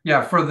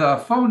 Yeah, for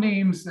the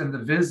phonemes and the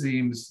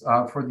visemes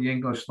for the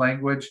English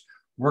language,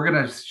 we're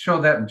going to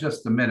show that in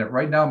just a minute.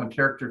 Right now, I'm a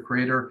character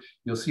creator.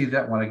 You'll see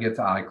that when I get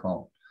to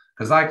iClone,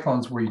 because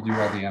iClone's where you do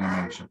all the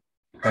animation.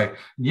 Okay.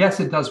 Yes,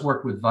 it does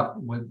work with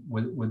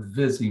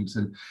visemes.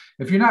 And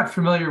if you're not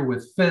familiar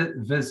with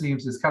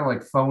visemes, it's kind of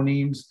like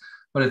phonemes,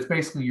 but it's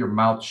basically your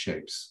mouth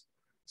shapes.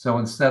 So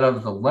instead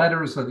of the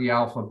letters of the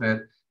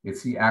alphabet,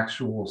 it's the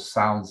actual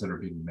sounds that are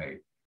being made,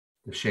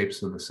 the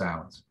shapes of the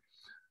sounds.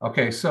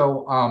 Okay,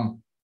 so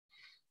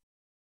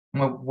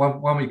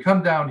when we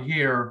come down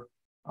here,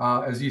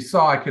 As you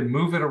saw, I can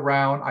move it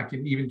around. I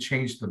can even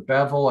change the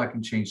bevel. I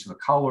can change the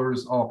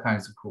colors, all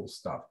kinds of cool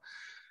stuff.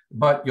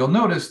 But you'll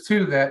notice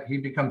too that he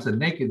becomes a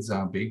naked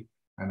zombie.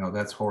 I know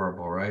that's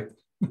horrible, right?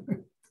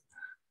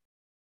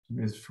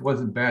 It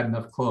wasn't bad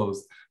enough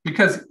clothes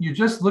because you're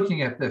just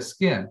looking at the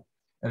skin.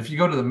 And if you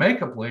go to the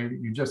makeup layer,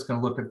 you're just going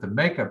to look at the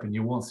makeup and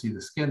you won't see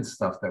the skin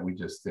stuff that we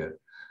just did.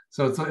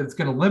 So it's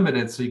going to limit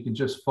it so you can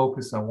just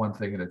focus on one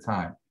thing at a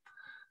time.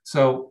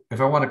 So if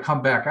I want to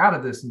come back out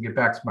of this and get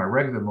back to my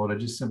regular mode, I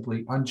just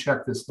simply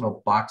uncheck this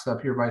little box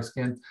up here by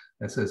skin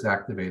that says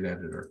Activate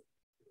Editor.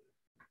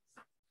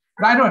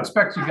 And I don't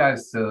expect you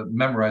guys to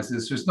memorize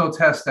this. There's no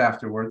test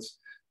afterwards.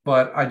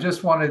 But I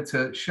just wanted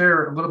to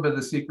share a little bit of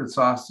the secret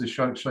sauce to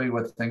show you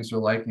what things are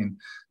like. And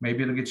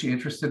maybe it'll get you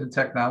interested in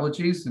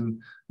technologies.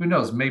 And who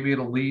knows, maybe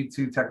it'll lead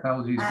to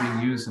technologies being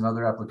used in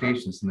other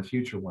applications in the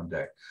future one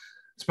day.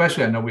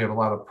 Especially, I know we have a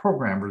lot of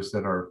programmers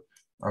that are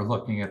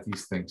looking at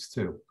these things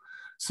too.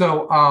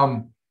 So,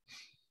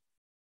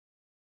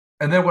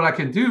 and then what I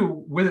can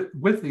do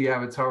with the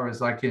avatar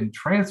is I can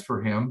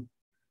transfer him.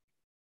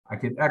 I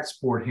can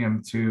export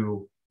him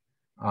to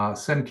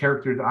send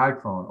character to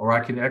iClone, or I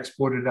can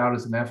export it out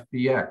as an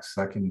FBX.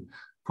 I can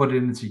put it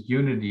into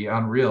Unity,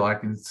 Unreal. I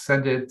can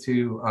send it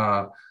to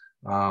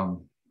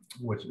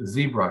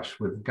ZBrush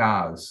with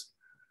Gauze.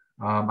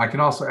 I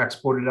can also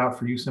export it out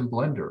for use in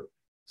Blender.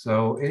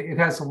 So it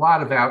has a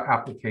lot of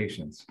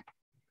applications.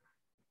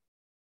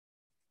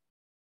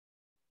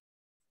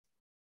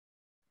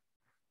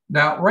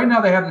 Now, right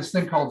now they have this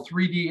thing called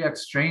 3D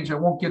Exchange. I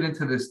won't get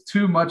into this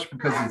too much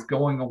because it's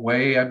going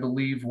away, I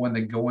believe, when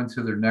they go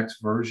into their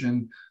next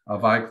version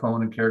of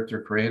iClone and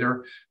Character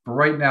Creator. But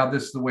right now,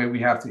 this is the way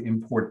we have to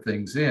import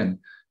things in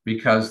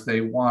because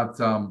they wanted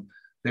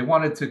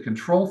to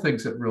control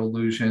things at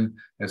Reallusion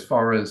as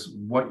far as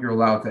what you're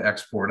allowed to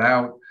export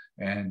out,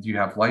 and do you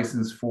have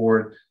license for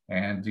it,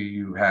 and do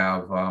you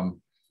have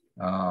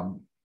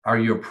are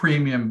you a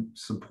premium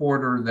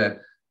supporter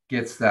that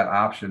gets that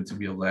option to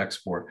be able to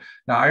export.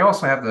 Now, I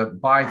also have to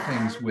buy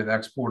things with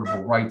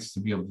exportable rights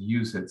to be able to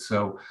use it.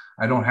 So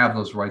I don't have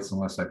those rights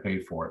unless I pay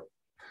for it.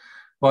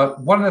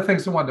 But one of the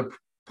things I wanted to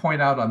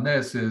point out on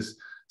this is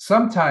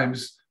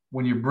sometimes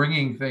when you're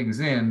bringing things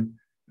in,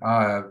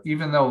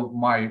 even though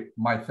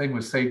my thing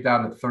was saved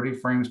out at 30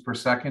 frames per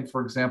second,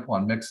 for example,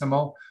 on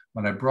Mixamo,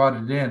 when I brought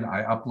it in,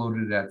 I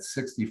uploaded it at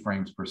 60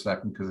 frames per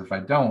second, because if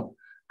I don't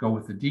go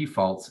with the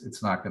defaults,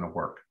 it's not going to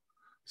work.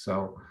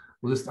 So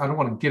I don't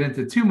want to get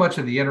into too much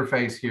of the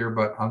interface here,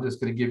 but I'm just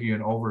going to give you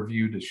an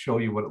overview to show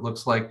you what it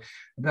looks like.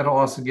 And that'll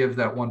also give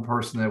that one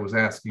person that was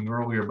asking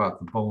earlier about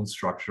the bone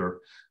structure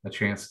a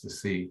chance to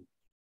see.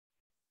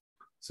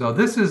 So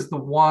this is the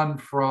one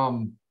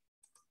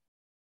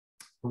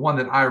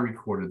that I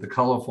recorded, the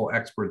colorful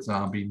expert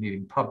zombie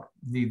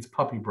needs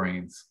puppy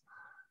brains.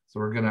 So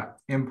we're going to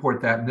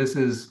import that. And this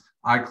is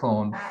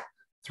iClone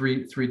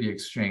 3D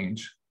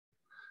Exchange.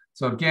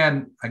 So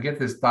again, I get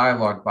this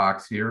dialog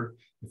box here.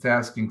 It's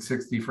asking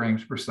 60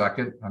 frames per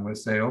second. I'm going to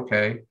say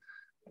okay,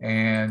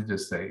 and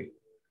just say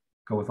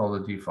go with all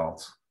the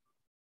defaults.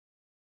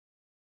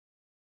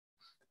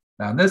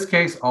 Now in this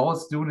case, all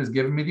it's doing is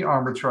giving me the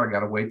armature. I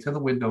got to wait till the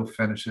window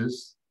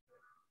finishes.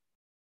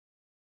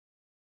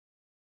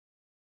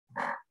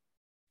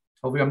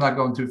 Hopefully I'm not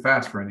going too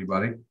fast for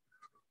anybody. I'm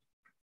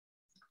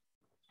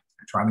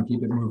trying to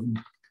keep it moving.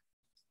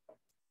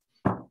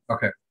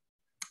 Okay,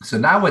 so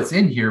now it's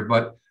in here,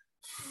 but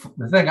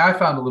the thing I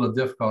found a little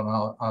difficult,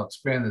 and I'll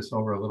expand this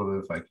over a little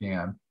bit if I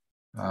can.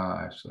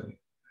 Actually,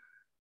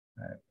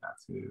 I got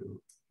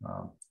to,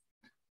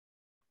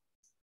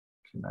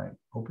 can I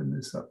open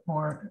this up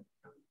more?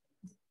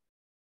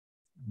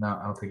 No,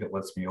 I don't think it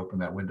lets me open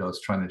that window.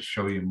 It's trying to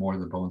show you more of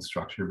the bone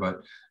structure,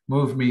 but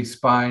move me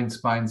spine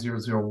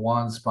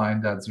 001,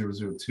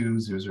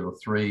 spine.002,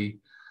 003. I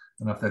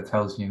don't know if that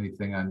tells you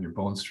anything on your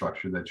bone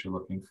structure that you're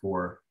looking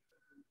for.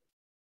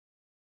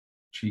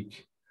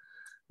 Cheek.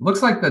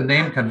 Looks like the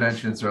name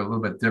conventions are a little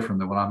bit different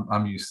than what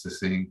I'm used to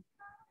seeing.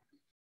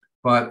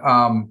 But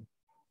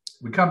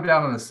we come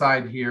down on the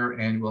side here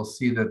and we'll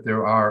see that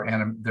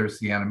there's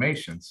the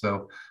animation.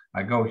 So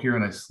I go here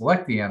and I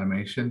select the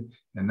animation,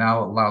 and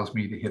now it allows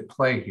me to hit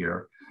play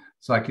here.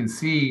 So I can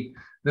see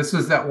this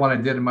is that one I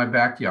did in my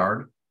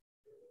backyard.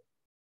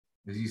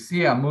 As you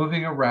see, I'm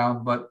moving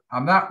around, but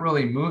I'm not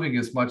really moving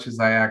as much as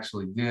I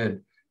actually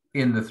did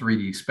in the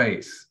 3D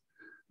space.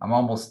 I'm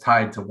almost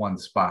tied to one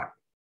spot.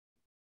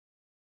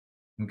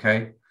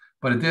 Okay,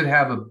 but it did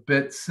have a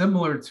bit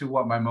similar to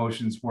what my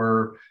motions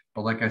were,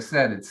 but like I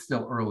said, it's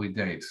still early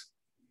days.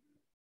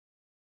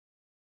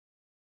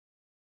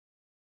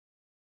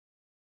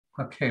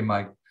 Okay,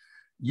 Mike.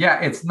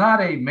 Yeah, it's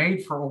not a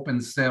made for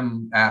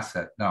OpenSim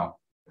asset, no.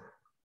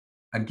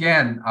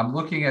 Again, I'm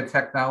looking at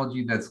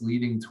technology that's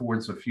leading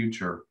towards a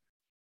future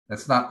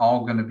that's not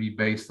all going to be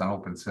based on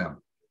OpenSim.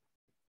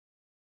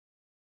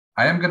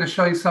 I am going to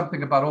show you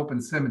something about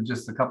OpenSim in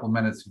just a couple of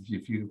minutes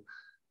if you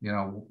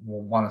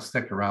will want to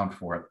stick around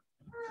for it.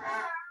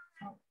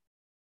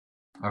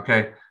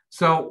 Okay,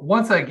 so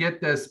once I get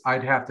this,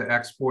 I'd have to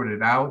export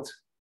it out.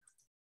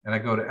 and I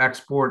go to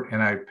export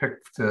and I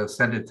pick to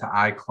send it to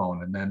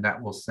iClone, and then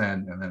that will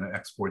send, and then I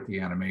export the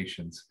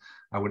animations.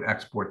 I would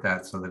export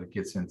that so that it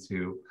gets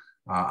into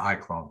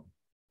iClone.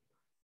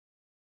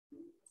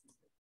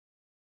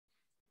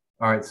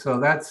 All right, so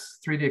that's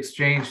 3D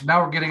Exchange.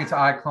 Now we're getting into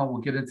iClone.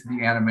 We'll get into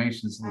the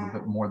animations a little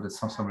bit more that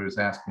somebody was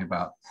asking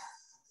about.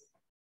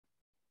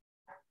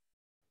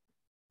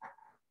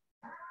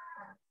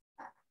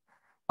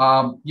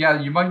 Yeah,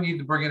 you might need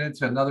to bring it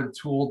into another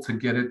tool to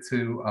get it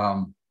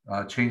to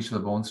change the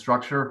bone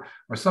structure.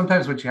 Or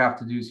sometimes what you have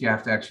to do is you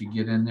have to actually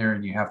get in there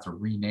and you have to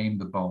rename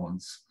the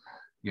bones,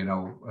 you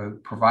know,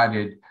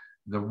 provided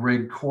the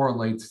rig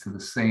correlates to the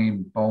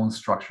same bone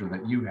structure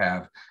that you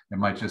have. It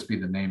might just be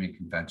the naming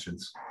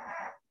conventions.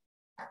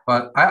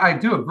 But I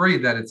do agree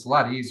that it's a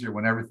lot easier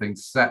when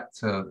everything's set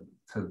to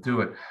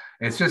do it.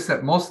 It's just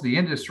that most of the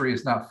industry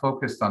is not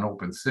focused on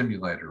Open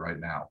Simulator right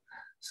now.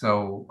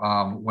 So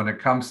when it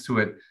comes to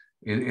it,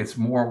 it's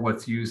more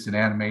what's used in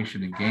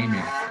animation and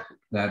gaming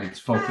that it's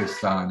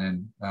focused on.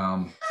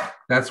 And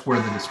that's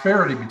where the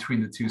disparity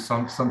between the two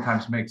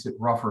sometimes makes it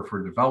rougher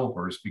for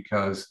developers,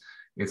 because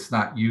it's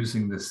not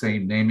using the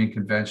same naming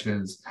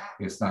conventions.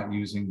 It's not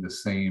using the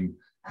same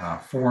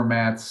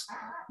formats.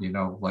 You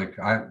know, like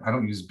I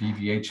don't use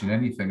BVH in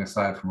anything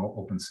aside from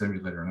Open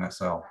Simulator and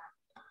SL. All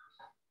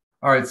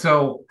right,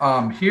 so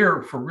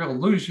here for Real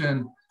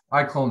Illusion,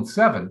 iClone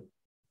 7,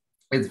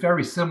 it's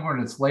very similar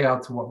in its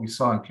layout to what we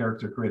saw in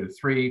Character Creator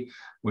 3,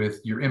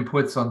 with your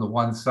inputs on the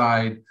one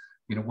side,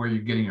 you know, where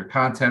you're getting your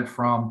content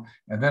from.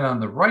 And then on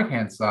the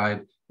right-hand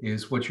side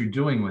is what you're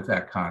doing with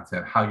that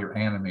content, how you're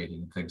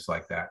animating and things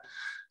like that.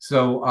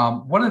 So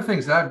one of the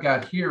things that I've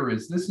got here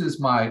is this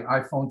is my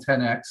iPhone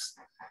XS.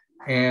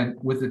 And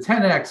with the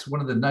 10X,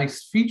 one of the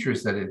nice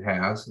features that it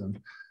has, and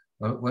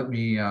let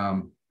me,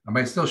 am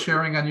I still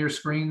sharing on your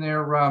screen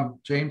there,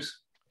 James?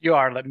 You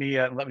are. Let me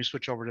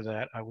switch over to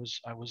that. I was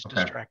okay.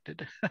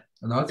 Distracted.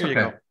 No, it's okay.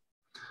 Go.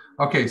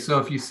 Okay, so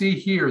if you see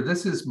here,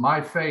 this is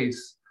my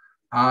face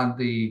on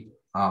the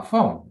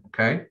phone.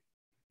 Okay,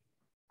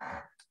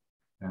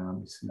 and let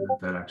me see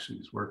if that actually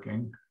is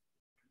working.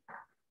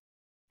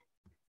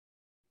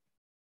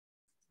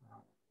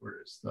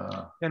 Where's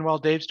the... And while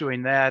Dave's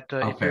doing that,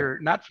 if you're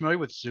not familiar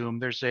with Zoom,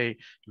 there's a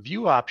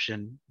view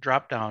option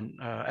drop down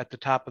at the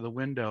top of the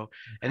window.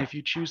 And if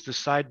you choose the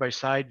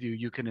side-by-side view,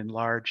 you can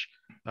enlarge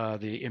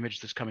the image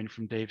that's coming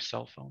from Dave's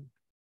cell phone.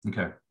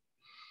 Okay.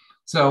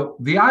 So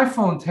the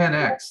iPhone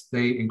XS,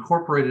 they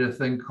incorporated a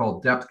thing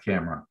called depth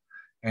camera,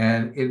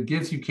 and it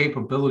gives you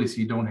capabilities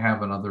you don't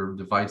have on other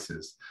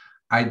devices.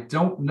 I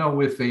don't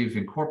know if they've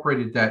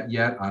incorporated that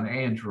yet on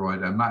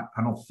Android.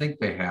 I don't think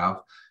they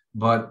have,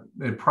 but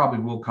it probably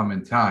will come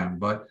in time.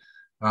 But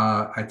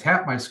I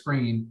tap my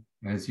screen,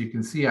 and as you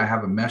can see, I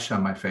have a mesh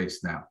on my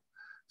face now.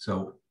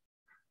 So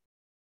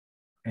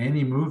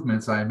any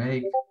movements I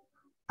make,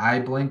 eye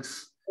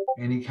blinks,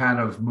 any kind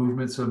of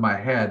movements of my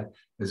head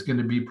is going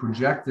to be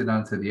projected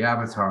onto the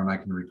avatar, and I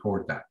can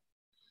record that.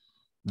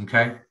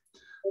 Okay.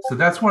 So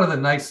that's one of the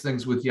nice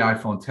things with the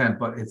iPhone X,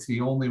 but it's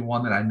the only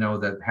one that I know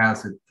that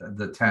has it,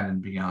 the 10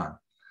 and beyond.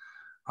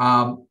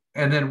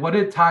 And then what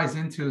it ties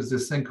into is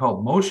this thing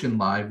called Motion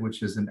Live,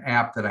 which is an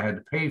app that I had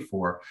to pay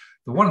for.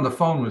 The one on the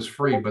phone was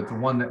free, but the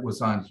one that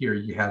was on here,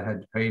 you had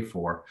to pay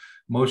for.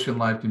 Motion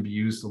Live can be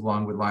used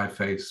along with Live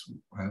Face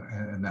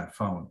and that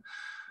phone.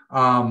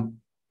 And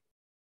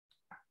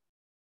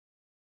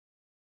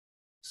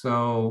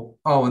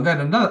then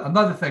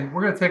another thing,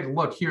 we're going to take a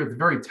look here at the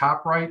very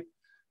top right.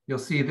 You'll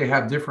see they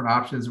have different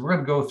options. We're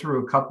going to go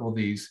through a couple of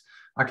these.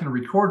 I can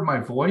record my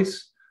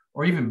voice,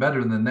 or even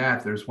better than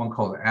that, there's one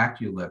called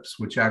Aculips,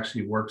 which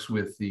actually works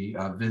with the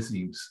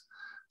Vizimes.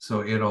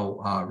 So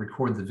it'll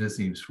record the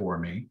Vizimes for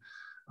me.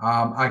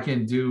 I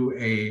can do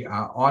a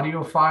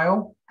audio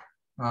file,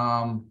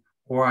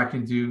 or I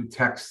can do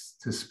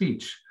text to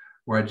speech,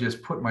 where I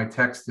just put my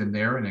text in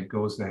there and it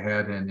goes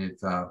ahead and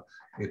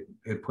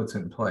it puts it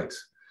in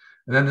place.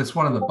 And then this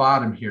one on the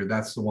bottom here,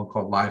 that's the one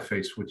called Live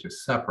Face, which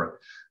is separate.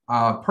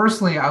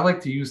 Personally, I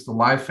like to use the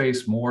Live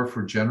Face more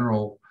for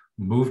general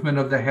movement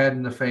of the head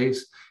and the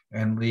face,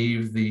 and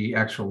leave the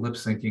actual lip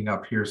syncing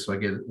up here so I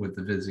get it with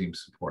the Vizime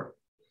support.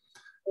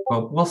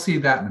 But we'll see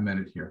that in a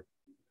minute here.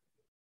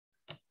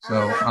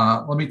 So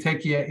let me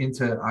take you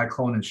into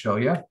iClone and show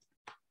you.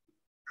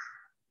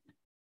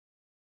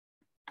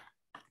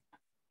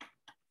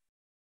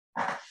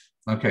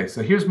 Okay,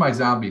 so here's my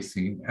zombie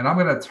scene, and I'm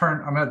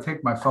gonna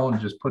take my phone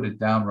and just put it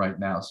down right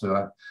now. So I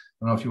don't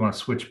know if you want to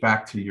switch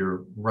back to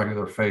your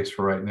regular face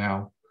for right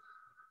now,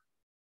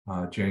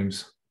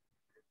 James.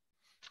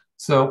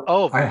 So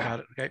got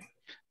it. Okay.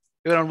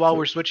 And while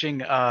we're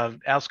switching,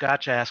 Al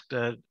Scotch asked,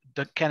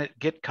 can it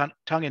get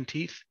tongue and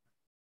teeth?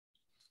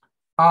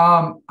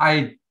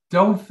 I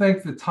don't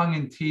think the tongue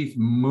and teeth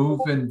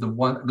move in the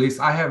one. At least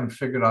I haven't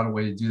figured out a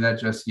way to do that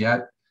just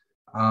yet.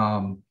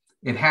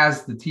 It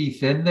has the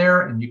teeth in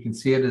there, and you can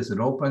see it as it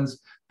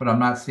opens, but I'm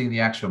not seeing the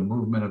actual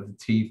movement of the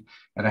teeth,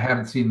 and I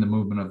haven't seen the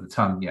movement of the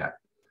tongue yet.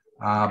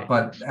 Okay.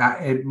 But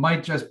it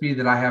might just be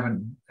that I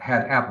haven't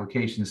had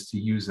applications to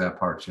use that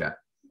part yet.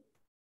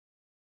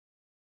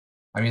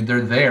 I mean,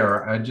 they're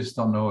there. I just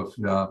don't know if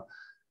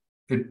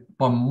it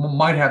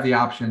might have the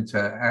option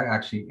to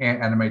actually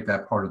animate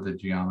that part of the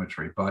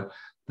geometry, but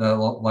the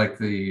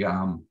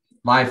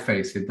live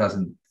face, it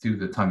doesn't do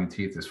the tongue and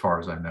teeth as far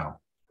as I know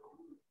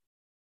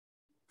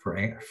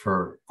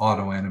for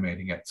auto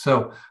animating it.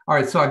 So, all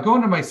right, so I go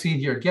into my scene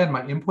here. Again,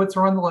 my inputs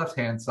are on the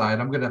left-hand side.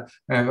 I'm gonna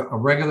have a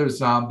regular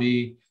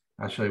zombie.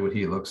 I'll show you what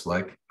he looks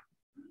like.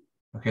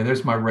 Okay,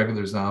 there's my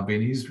regular zombie,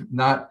 and he's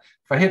not,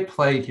 if I hit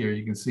play here,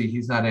 you can see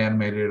he's not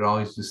animated at all.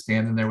 He's just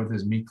standing there with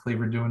his meat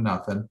cleaver doing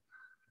nothing.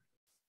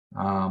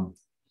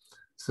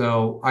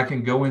 So I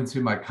can go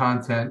into my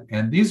content,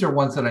 and these are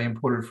ones that I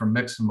imported from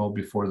Mixamo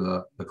before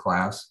the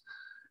class.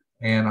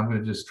 And I'm going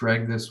to just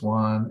drag this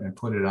one and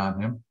put it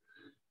on him.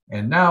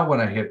 And now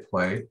when I hit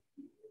play,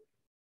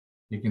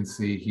 you can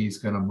see he's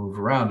going to move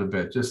around a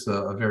bit, just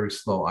a very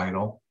slow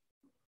idle.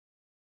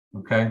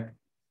 Okay.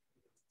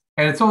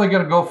 And it's only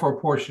going to go for a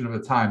portion of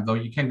the time, though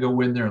you can go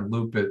in there and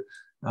loop it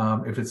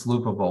if it's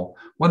loopable.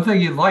 One thing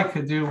you'd like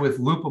to do with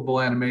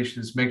loopable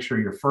animation is make sure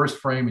your first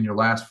frame and your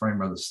last frame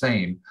are the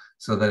same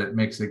so that it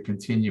makes it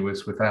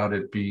continuous without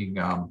it being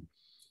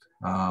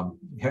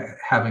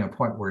having a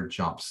point where it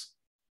jumps.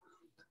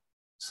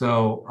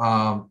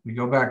 So we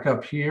go back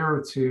up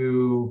here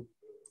to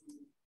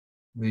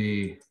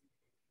the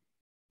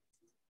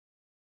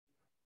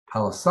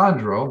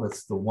Alessandro.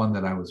 That's the one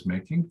that I was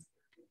making.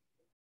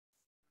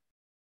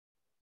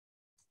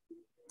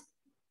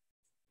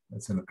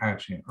 That's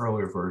actually an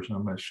earlier version.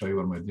 I'm going to show you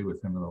what I'm going to do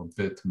with him a little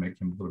bit to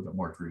make him a little bit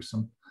more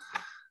gruesome.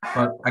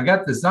 But I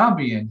got the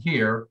zombie in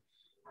here,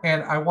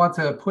 and I want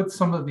to put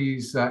some of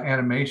these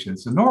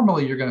animations. So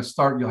normally you're going to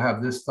start, you'll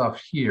have this stuff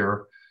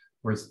here,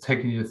 where it's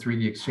taking you to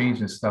 3D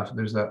Exchange and stuff.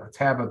 There's a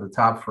tab at the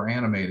top for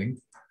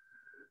animating.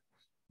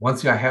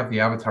 Once I have the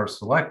avatar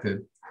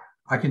selected,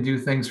 I can do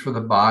things for the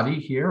body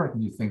here. I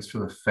can do things for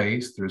the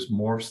face. There's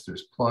morphs,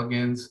 there's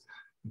plugins,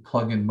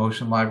 plug-in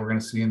Motion Live we're going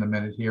to see in a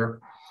minute here.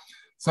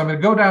 So I'm going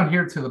to go down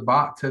here to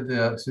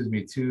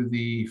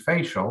the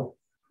facial.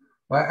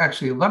 Well,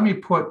 actually, let me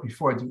put,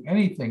 before I do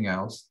anything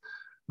else,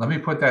 let me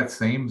put that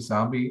same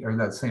zombie or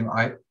that same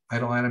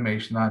idle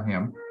animation on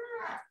him,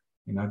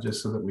 you know,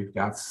 just so that we've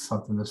got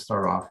something to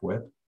start off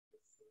with.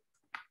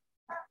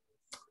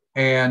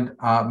 And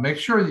make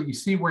sure that you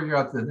see where you're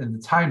at in the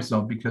time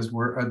zone, because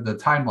we're at the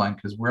timeline,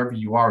 because wherever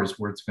you are is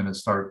where it's going to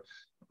start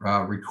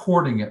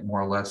recording it more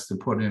or less to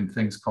put in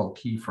things called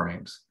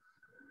keyframes.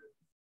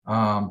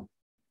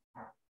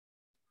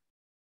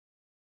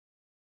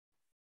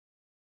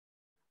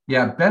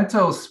 Yeah,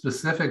 Bento is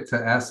specific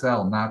to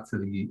SL, not to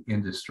the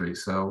industry.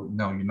 So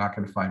no, you're not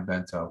going to find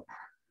Bento.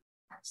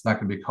 It's not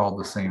going to be called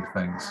the same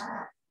things.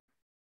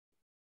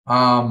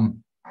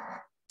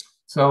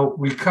 So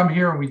we come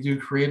here and we do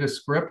create a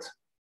script,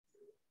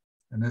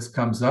 and this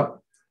comes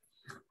up.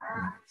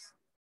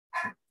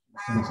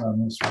 Things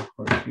on this real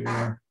quick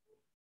here.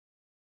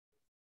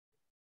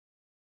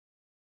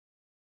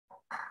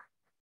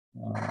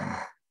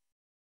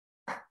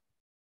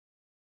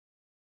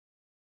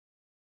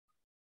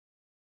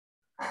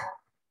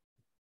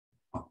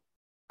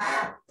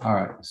 All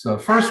right, so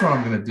the first one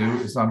I'm going to do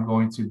is I'm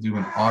going to do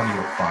an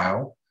audio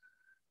file.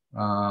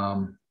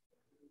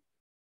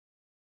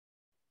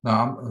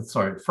 No,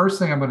 sorry. First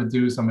thing I'm going to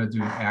do is I'm going to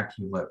do an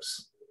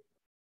Aculips.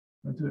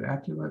 I'm going to do an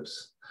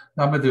Aculips.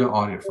 No, I'm going to do an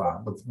audio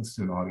file. Let's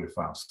do an audio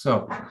file.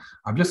 So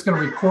I'm just going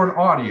to record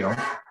audio.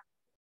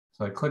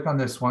 So I click on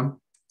this one.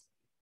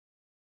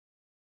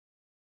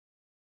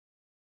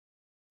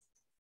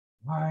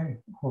 Why?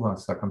 Hold on a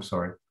sec. I'm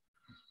sorry.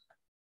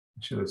 I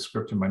should have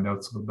scripted my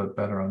notes a little bit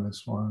better on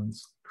this one.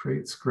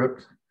 Create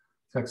script,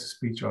 text to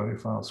speech, audio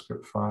file,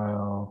 script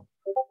file,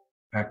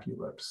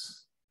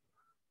 Aculips.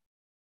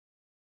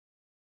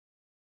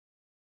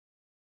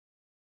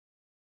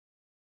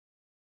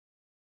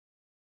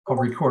 Oh,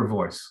 record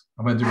voice.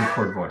 I'm going to do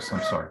record voice.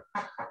 I'm sorry.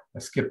 I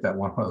skipped that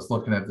one when I was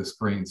looking at the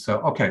screen. So,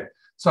 okay.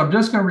 So I'm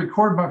just going to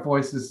record my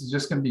voice. This is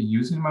just going to be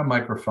using my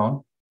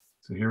microphone.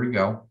 So here we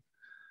go.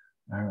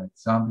 All right.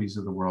 Zombies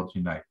of the world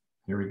unite.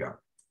 Here we go.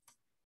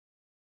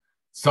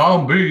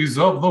 Zombies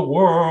of the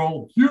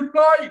world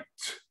unite.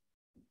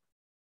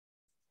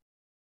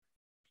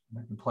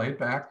 I can play it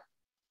back.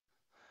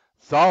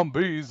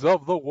 Zombies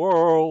of the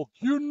world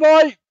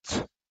unite.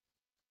 If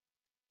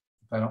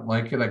I don't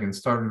like it, I can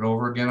start it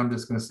over again. I'm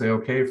just going to say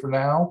okay for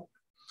now.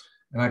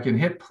 And I can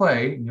hit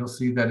play, and you'll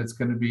see that it's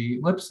going to be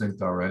lip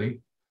synced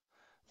already.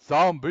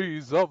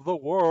 Zombies of the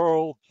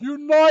world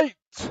unite.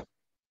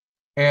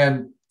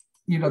 And,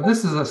 you know,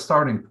 this is a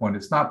starting point.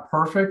 It's not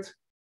perfect,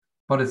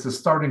 but it's a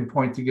starting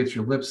point to get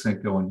your lip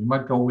sync going. You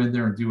might go in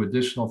there and do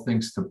additional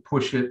things to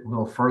push it a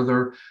little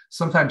further.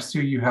 Sometimes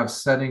too, you have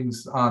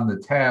settings on the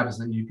tabs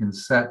that you can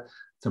set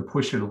to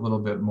push it a little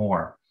bit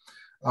more.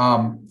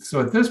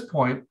 So at this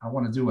point, I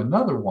want to do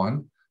another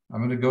one. I'm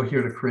going to go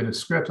here to create a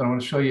script. I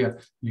want to show you,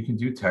 you can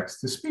do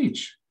text to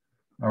speech.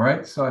 All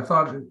right. So I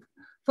thought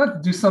to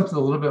do something a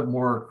little bit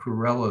more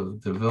Cruella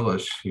de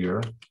Vil-ish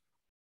here.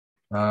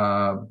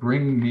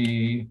 Bring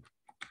me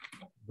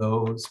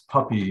those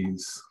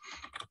puppies.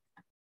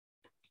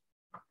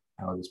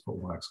 I'll just put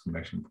one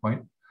exclamation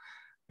point.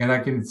 And I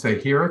can say,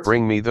 hear it.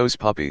 Bring me those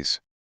puppies.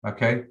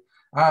 Okay.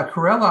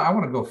 Corella, I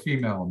want to go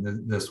female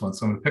in this one.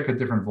 So I'm going to pick a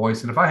different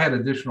voice. And if I had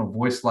additional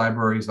voice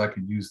libraries, I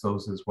could use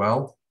those as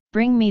well.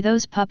 Bring me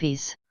those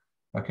puppies.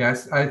 Okay.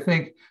 I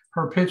think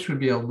her pitch would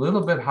be a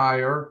little bit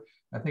higher.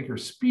 I think her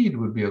speed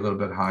would be a little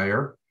bit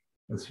higher.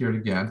 Let's hear it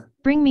again.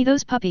 Bring me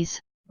those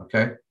puppies.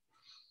 Okay.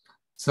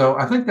 So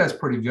I think that's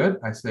pretty good.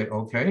 I say,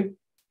 okay.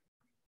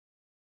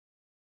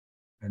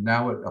 And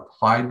now it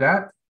applied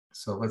that.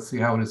 So let's see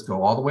how it is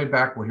go all the way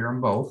back. We'll hear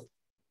them both.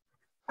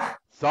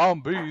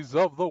 Zombies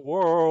of the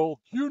world,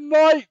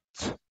 unite!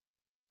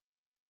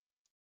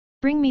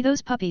 Bring me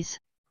those puppies.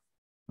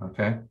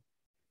 Okay.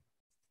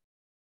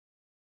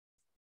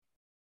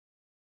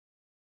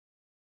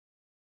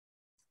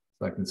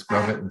 So I can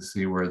scrub it and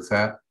see where it's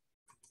at. I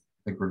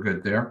think we're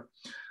good there.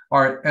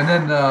 All right. And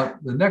then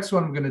the next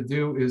one I'm going to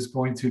do is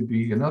going to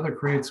be another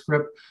create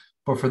script.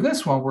 But for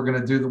this one, we're going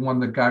to do the one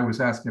the guy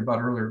was asking about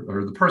earlier,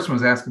 or the person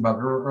was asking about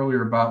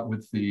earlier about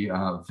with the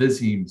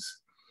visemes,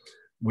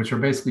 which are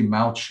basically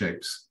mouth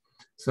shapes.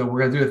 So we're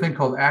going to do a thing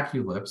called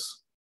Aculips.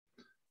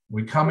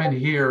 We come in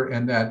here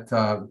and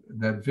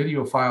that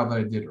video file that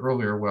I did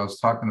earlier where I was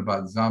talking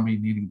about zombie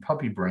needing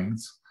puppy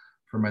brains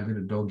for my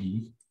little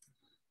doggy.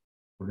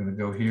 We're going to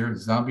go here,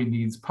 zombie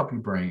needs puppy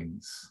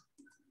brains.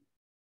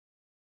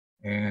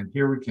 And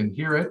here we can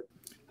hear it.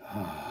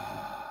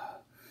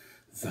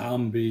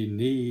 Zombie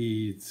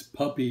needs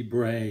puppy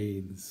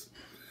brains.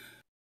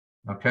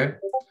 Okay,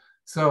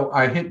 so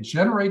I hit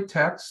generate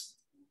text.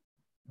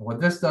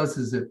 What this does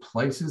is it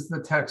places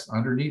the text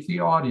underneath the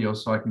audio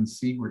so I can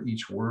see where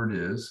each word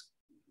is.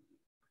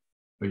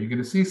 But you're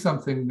going to see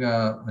something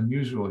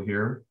unusual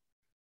here.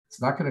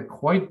 It's not going to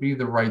quite be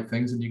the right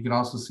things. And you can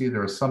also see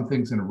there are some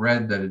things in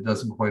red that it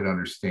doesn't quite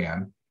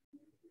understand.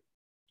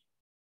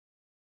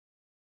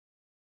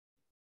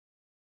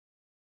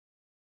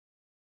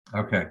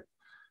 Okay,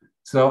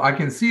 so I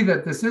can see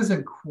that this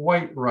isn't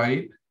quite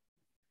right.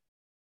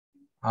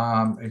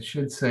 It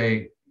should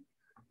say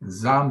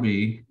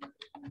zombie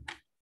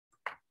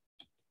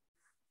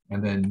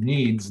and then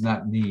needs,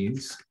 not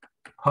needs,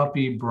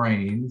 puppy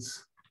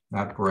brains,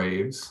 not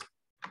braves.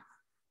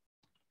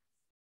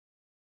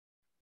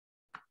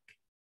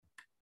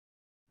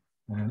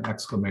 And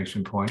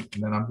exclamation point.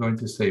 And then I'm going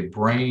to say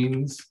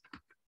brains,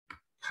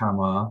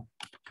 comma,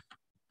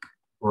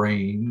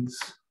 brains.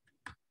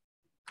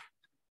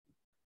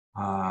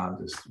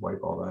 Just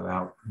wipe all that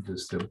out.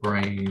 Just the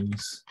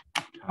brains,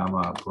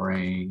 comma,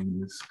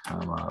 brains,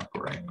 comma,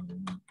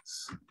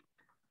 brains.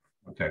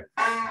 Okay.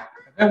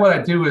 And then what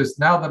I do is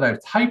now that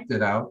I've typed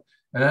it out,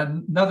 and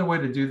then another way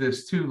to do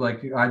this too,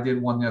 like I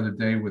did one the other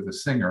day with a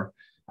singer,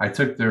 I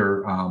took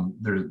their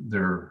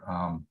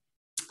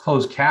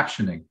closed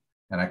captioning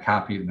and I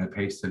copied and I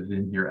pasted it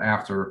in here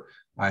after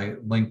I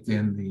linked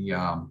in the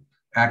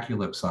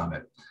Aculips on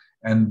it.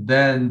 And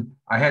then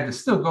I had to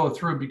still go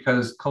through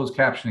because closed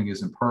captioning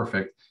isn't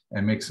perfect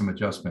and make some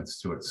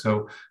adjustments to it.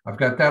 So I've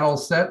got that all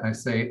set. I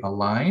say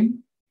align.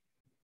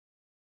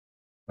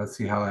 Let's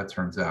see how that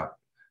turns out.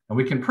 And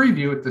we can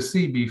preview it to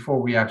see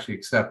before we actually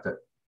accept it.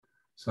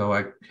 So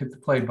I hit the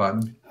play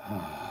button.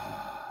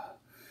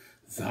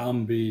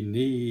 Zombie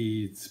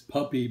needs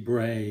puppy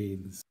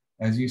brains.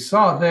 As you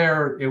saw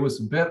there, it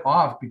was a bit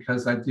off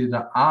because I did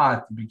an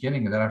at the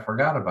beginning that I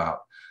forgot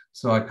about.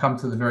 So I come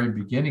to the very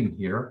beginning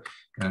here,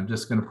 and I'm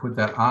just going to put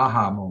that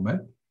aha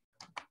moment.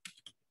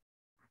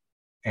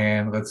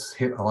 And let's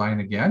hit align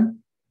again.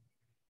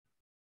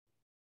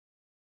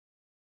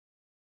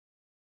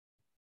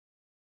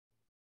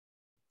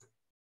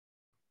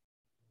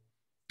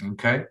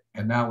 Okay,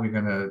 and now we're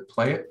going to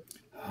play it.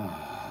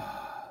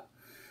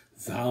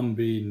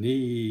 Zombie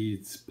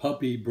needs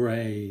puppy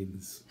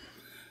brains.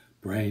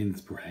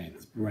 Brains,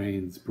 brains,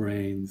 brains,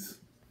 brains.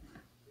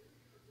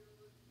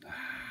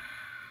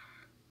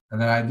 And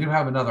then I do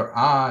have another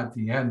at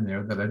the end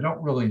there that I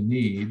don't really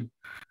need.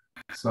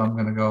 So I'm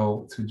going to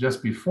go to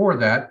just before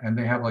that, and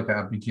they have like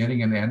a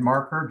beginning and end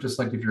marker, just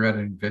like if you're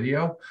editing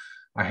video.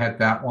 I had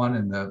that one,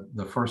 and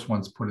the first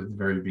one's put at the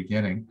very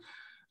beginning.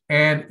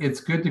 And it's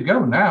good to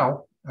go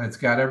now. It's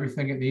got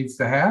everything it needs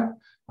to have.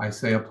 I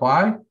say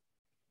apply,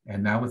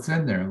 and now it's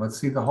in there. Let's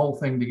see the whole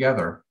thing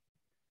together.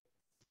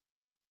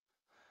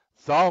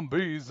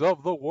 Zombies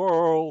of the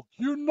world,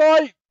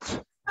 unite!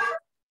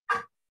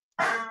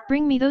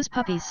 Bring me those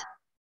puppies.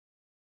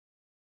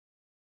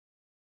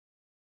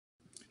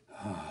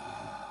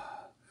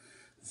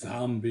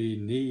 Zombie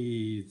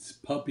needs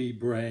puppy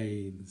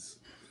brains.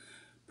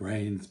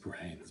 Brains,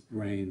 brains,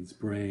 brains,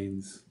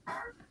 brains.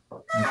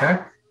 Okay.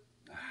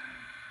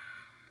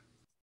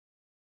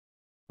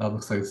 That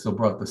looks like it still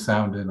brought the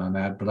sound in on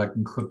that, but I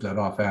can clip that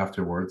off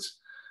afterwards.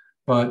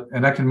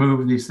 And I can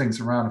move these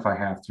things around if I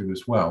have to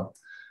as well.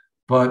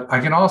 But I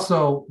can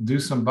also do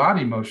some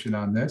body motion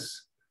on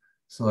this.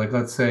 So like,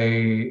 let's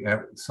say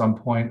at some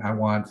point I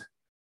want,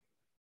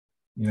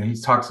 he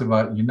talks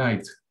about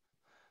unite.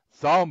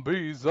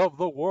 Zombies of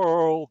the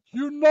world,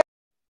 unite!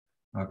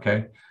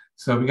 Okay,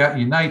 so we got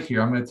unite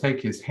here. I'm going to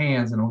take his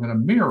hands and I'm going to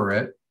mirror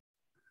it.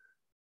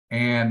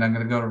 And I'm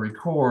going to go to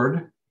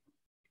record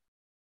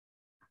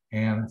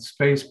and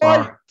space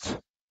bar.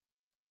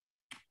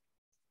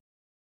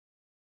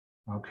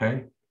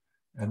 Okay.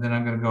 And then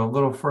I'm going to go a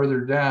little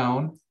further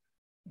down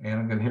and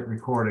I'm going to hit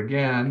record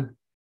again.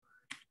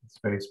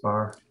 Space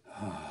bar.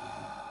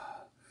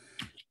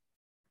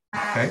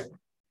 Okay.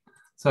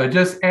 So I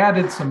just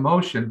added some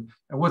motion.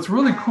 And what's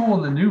really cool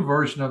in the new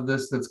version of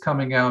this that's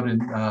coming out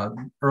in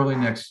early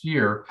next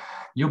year,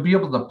 you'll be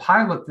able to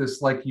pilot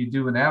this like you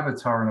do in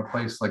Avatar in a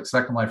place like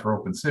Second Life or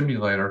Open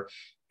Simulator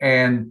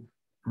and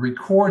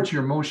record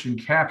your motion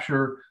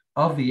capture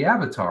of the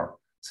avatar.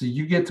 So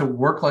you get to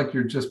work like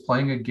you're just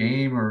playing a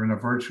game or in a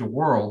virtual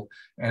world,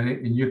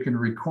 and you can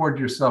record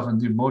yourself and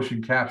do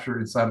motion capture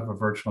inside of a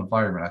virtual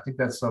environment. I think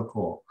that's so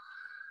cool.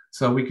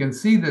 So we can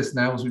see this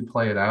now as we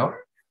play it out.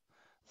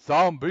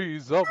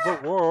 Zombies of the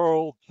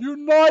world,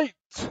 unite!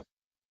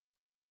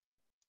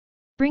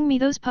 Bring me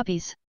those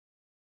puppies.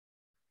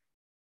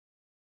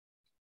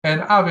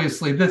 And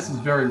obviously, this is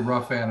very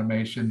rough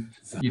animation.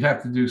 You'd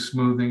have to do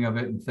smoothing of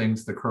it and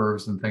things, the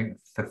curves and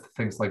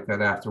things like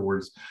that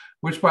afterwards,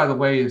 which, by the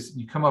way, is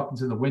you come up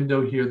into the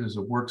window here, there's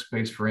a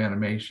workspace for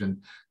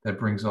animation that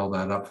brings all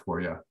that up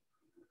for you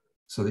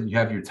so that you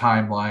have your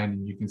timeline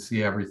and you can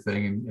see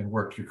everything and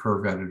work your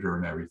curve editor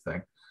and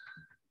everything.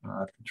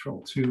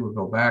 Control 2 will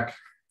go back.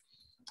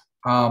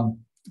 The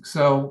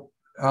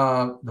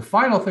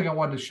final thing I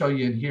wanted to show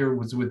you in here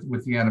was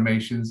with the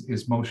animations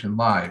is Motion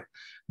Live.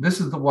 This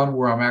is the one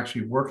where I'm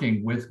actually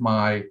working with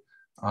my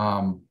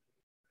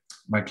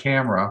my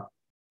camera.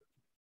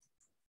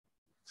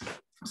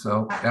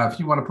 So if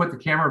you want to put the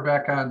camera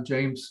back on,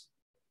 James.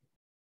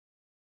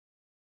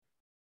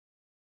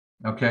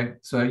 Okay,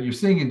 so you're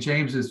seeing in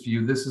James's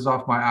view, this is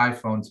off my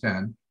iPhone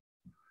 10.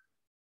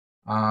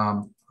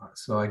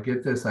 So I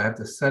get this, I have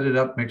to set it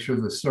up, make sure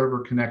the server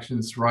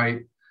connection's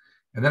right.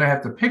 And then I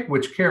have to pick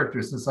which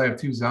character since I have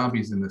 2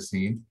 zombies in the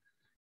scene.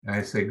 And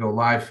I say go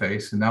live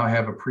face. And now I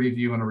have a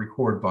preview and a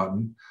record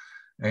button.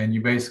 And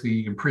you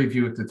can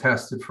preview it to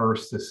test it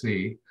first to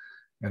see.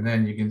 And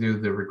then you can do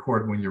the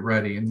record when you're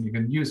ready. And you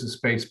can use the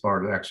space bar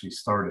to actually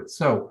start it.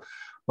 So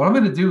what I'm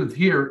going to do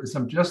here is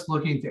I'm just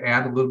looking to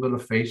add a little bit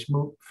of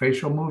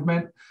facial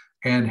movement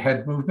and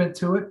head movement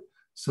to it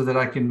so that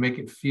I can make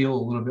it feel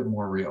a little bit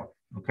more real.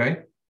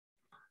 Okay.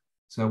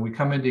 So we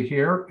come into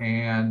here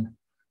and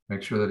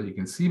make sure that you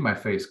can see my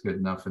face good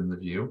enough in the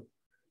view.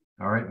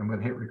 All right, I'm going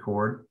to hit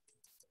record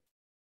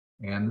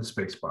and the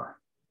space bar.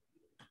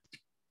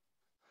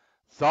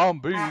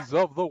 Zombies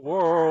of the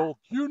world,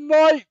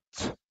 unite!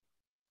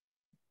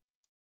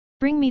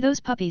 Bring me those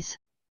puppies.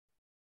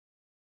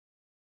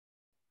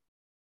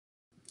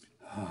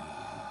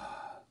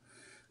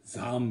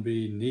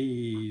 Zombie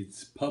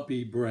needs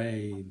puppy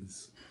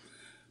brains.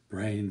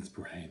 Brains,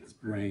 brains,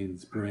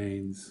 brains,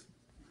 brains.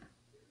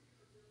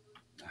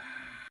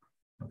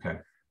 Okay.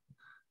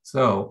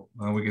 So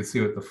we can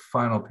see what the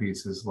final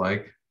piece is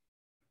like.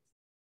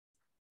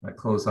 I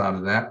close out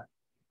of that.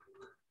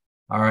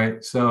 All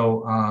right,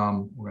 so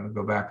we're going to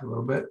go back a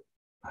little bit.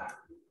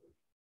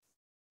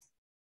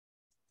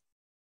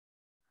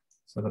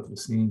 Set up the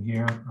scene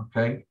here,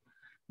 okay.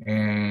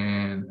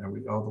 And are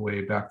we all the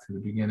way back to the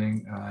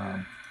beginning?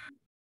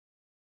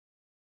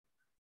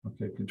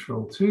 Okay,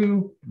 Control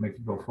 2, make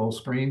it go full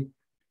screen.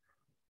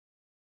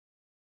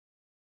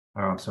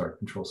 Oh, I'm sorry,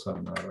 Control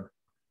 7 rather.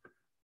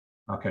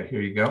 Okay,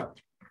 here you go.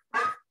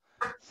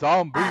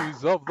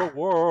 Zombies of the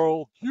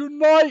world,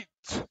 unite!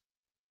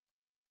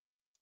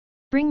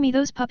 Bring me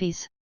those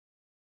puppies.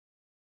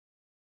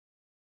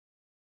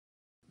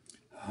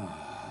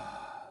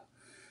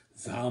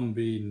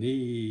 Zombie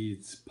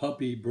needs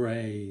puppy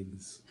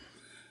brains.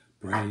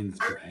 Brains,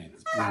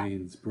 brains,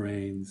 brains,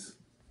 brains.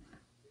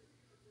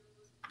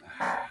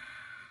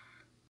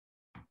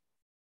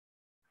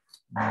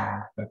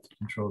 Back to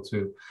Control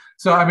 2.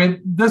 So, I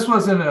mean, this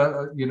wasn't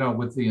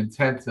with the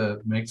intent to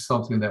make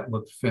something that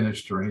looked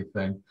finished or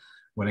anything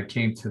when it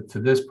came to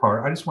this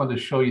part. I just wanted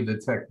to show you the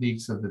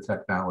techniques of the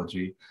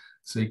technology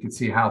so you can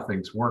see how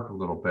things work a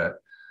little bit.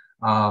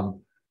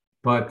 I'm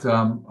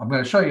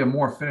going to show you a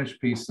more finished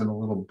piece in a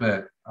little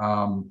bit.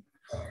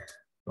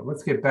 But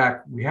let's get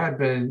back. We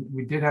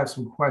did have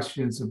some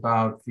questions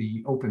about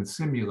the Open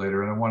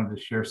Simulator, and I wanted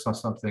to share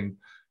something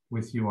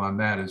with you on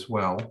that as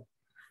well.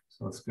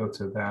 So let's go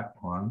to that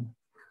one.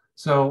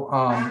 So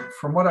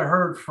from what I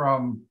heard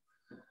from,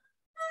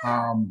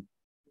 oh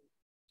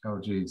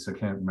geez, I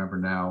can't remember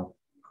now.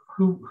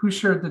 Who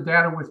shared the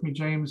data with me,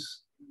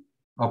 James?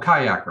 Oh,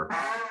 Kayaker.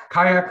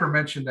 Kayaker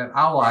mentioned that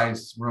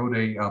Allies wrote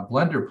a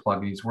Blender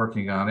plugin. He's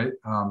working on it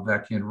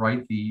that can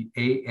write the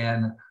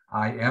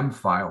ANIM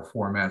file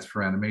formats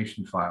for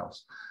animation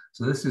files.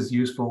 So this is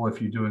useful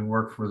if you're doing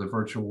work for the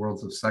virtual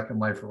worlds of Second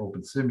Life or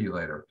Open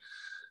Simulator.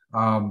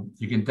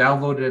 You can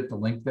download it at the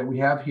link that we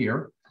have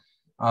here.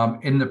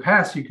 In the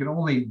past, you could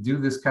only do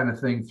this kind of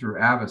thing through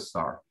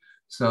Avastar.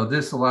 So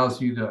this allows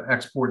you to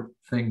export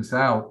things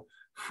out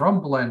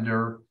from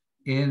Blender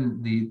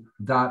in the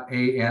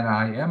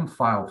 .anim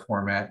file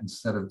format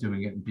instead of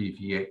doing it in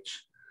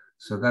BVH.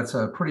 So that's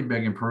a pretty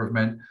big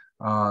improvement.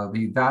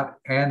 The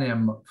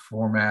 .anim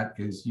format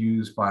is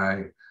used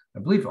by, I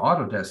believe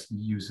Autodesk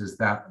uses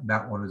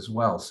that one as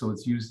well. So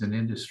it's used in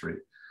industry.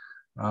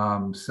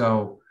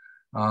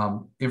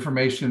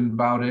 Information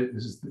about it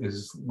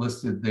is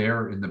listed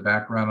there in the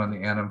background on the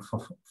anim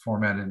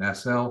format in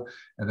SL.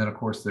 And then of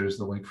course, there's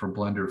the link for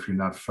Blender if you're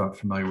not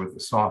familiar with the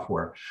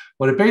software.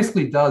 What it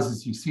basically does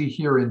is you see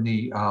here in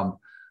the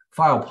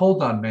file pull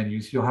down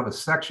menus, you'll have a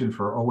section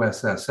for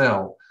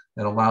OSSL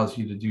that allows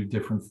you to do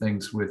different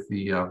things with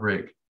the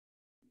rig.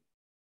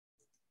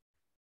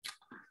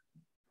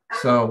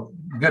 So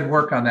good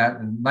work on that,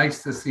 and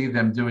nice to see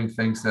them doing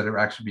things that are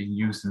actually being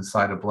used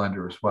inside of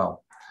Blender as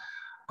well.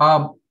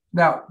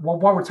 Now,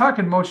 while we're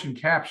talking motion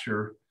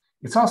capture,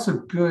 it's also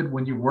good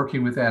when you're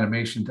working with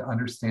animation to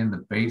understand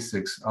the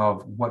basics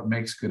of what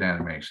makes good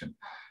animation.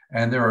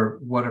 And there are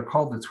what are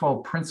called the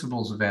 12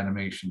 principles of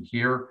animation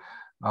here.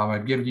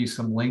 I've given you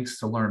some links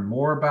to learn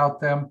more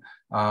about them.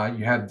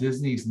 You have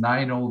Disney's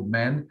 9 Old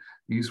Men.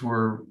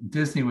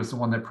 Disney was the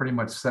one that pretty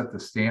much set the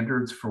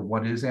standards for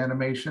what is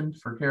animation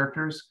for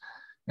characters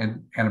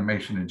and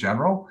animation in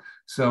general.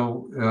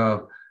 So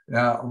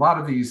a lot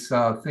of these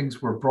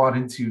things were brought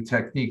into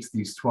techniques,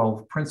 these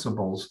 12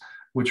 principles,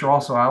 which are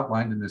also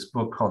outlined in this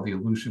book called The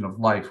Illusion of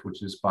Life,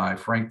 which is by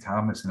Frank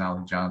Thomas and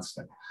Ali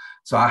Johnston.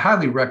 So I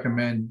highly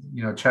recommend,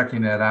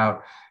 checking that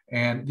out.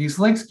 And these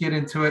links get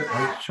into it.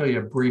 I'll show you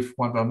a brief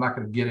one, but I'm not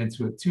going to get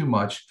into it too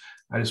much.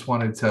 I just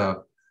wanted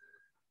to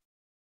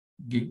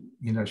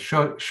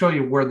show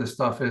you where the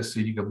stuff is so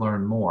you could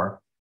learn more.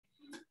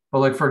 But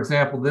like, for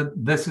example,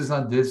 this is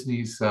on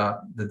Disney's,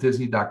 the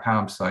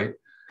Disney.com site.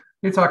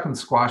 You're talking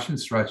squash and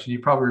stretch. And you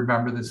probably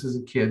remember this as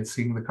a kid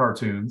seeing the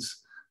cartoons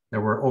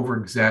that were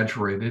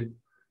over-exaggerated,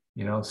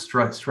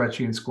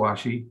 stretchy and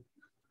squashy.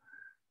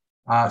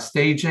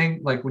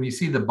 Staging, like when you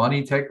see the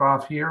bunny take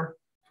off here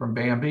from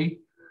Bambi,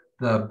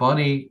 the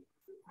bunny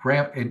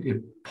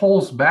it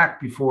pulls back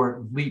before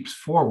it leaps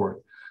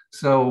forward.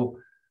 So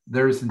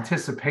there's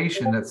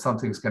anticipation that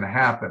something's going to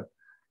happen,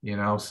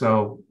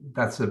 so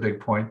that's a big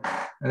point.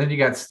 And then you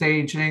got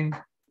staging.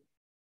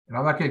 And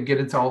I'm not going to get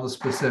into all the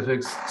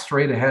specifics,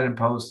 straight ahead and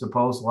pose to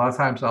pose. A lot of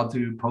times I'll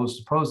do pose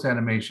to pose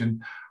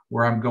animation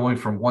where I'm going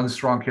from one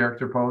strong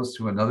character pose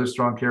to another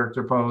strong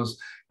character pose,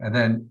 and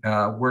then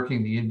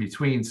working the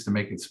in-betweens to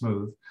make it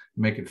smooth,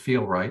 make it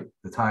feel right,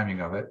 the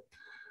timing of it.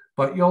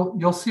 But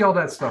you'll see all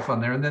that stuff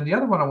on there. And then the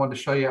other one I wanted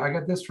to show you, I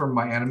got this from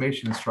my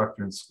animation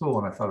instructor in school,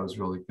 and I thought it was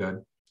really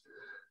good.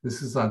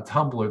 This is on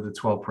Tumblr, the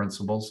 12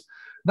 principles.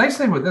 Nice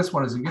thing with this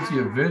one is it gives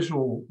you a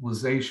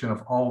visualization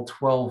of all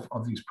 12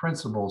 of these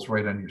principles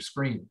right on your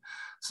screen.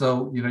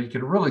 So, you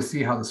can really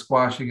see how the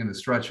squashing and the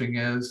stretching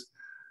is.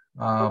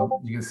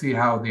 You can see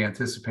how the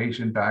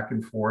anticipation back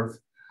and forth.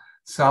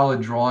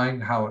 Solid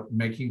drawing, how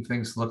making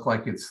things look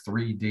like it's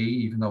 3D,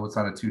 even though it's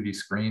on a 2D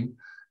screen,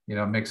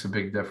 makes a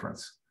big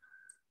difference.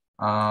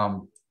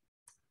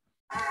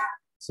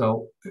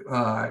 So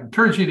I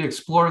encourage you to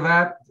explore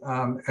that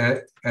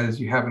as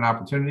you have an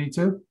opportunity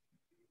to.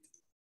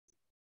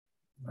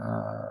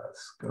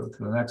 Let's go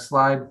to the next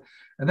slide.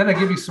 And then I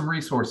give you some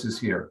resources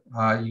here.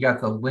 You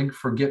got the link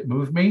for Get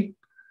Move Me.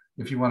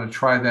 If you want to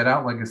try that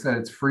out, like I said,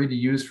 it's free to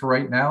use for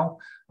right now.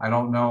 I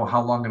don't know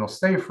how long it'll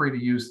stay free to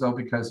use though,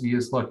 because he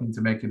is looking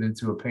to make it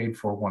into a paid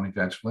for one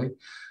eventually.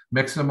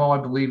 Mixamo,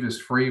 I believe,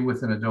 is free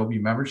with an Adobe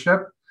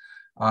membership.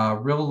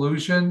 Real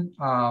Illusion,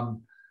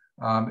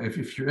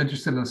 if you're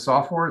interested in the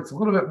software, it's a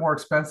little bit more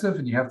expensive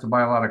and you have to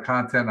buy a lot of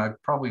content.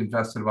 I've probably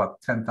invested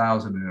about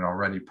 $10,000 in it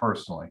already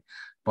personally,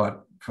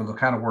 but for the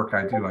kind of work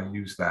I do, I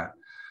use that.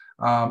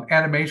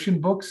 Animation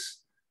books.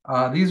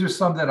 These are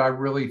some that I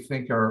really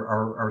think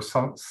are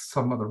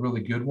some of the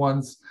really good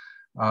ones.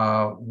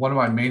 One of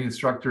my main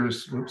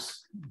instructors,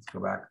 oops, let's go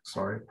back,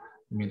 sorry,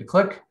 I mean to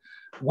click.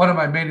 One of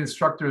my main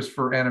instructors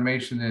for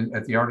animation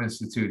at the Art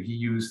Institute, he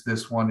used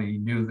this one and he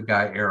knew the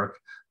guy, Eric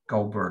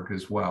Goldberg,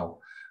 as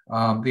well.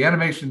 The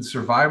Animation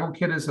Survival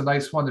Kit is a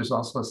nice one. There's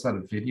also a set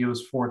of videos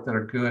for it that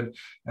are good.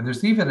 And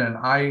there's even an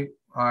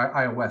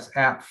iOS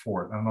app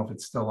for it. I don't know if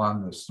it's still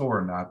on the store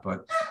or not,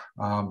 but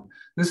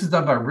this is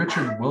done by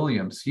Richard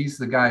Williams. He's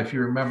the guy, if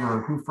you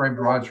remember Who Framed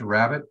Roger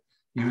Rabbit,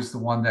 he was the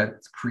one that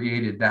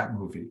created that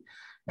movie.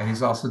 And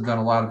he's also done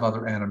a lot of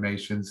other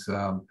animations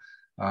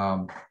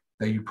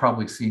that you've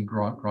probably seen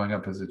growing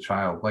up as a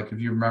child. Like if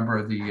you remember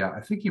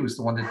I think he was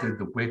the one that did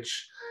The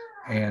Witch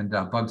and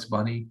Bugs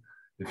Bunny,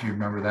 if you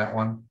remember that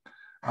one.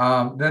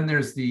 Then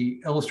there's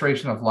the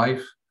Illustration of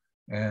Life.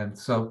 And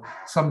so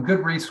some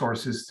good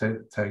resources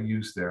to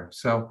use there.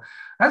 So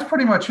that's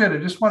pretty much it. I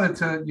just wanted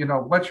to,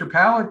 whet your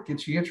palate,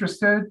 get you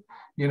interested.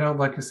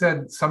 Like I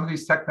said, some of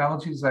these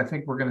technologies I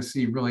think we're going to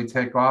see really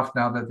take off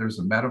now that there's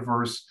a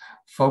metaverse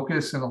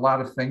focus in a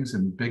lot of things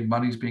and big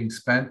money's being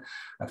spent.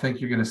 I think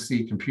you're going to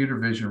see computer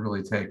vision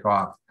really take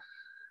off.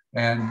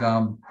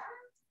 And,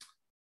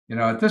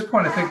 at this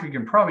point, I think we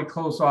can probably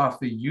close off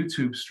the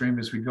YouTube stream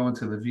as we go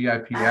into the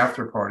VIP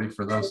after party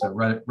for those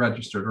that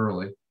registered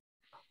early.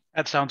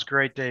 That sounds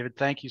great, David.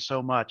 Thank you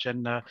so much.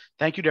 And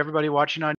thank you to everybody watching on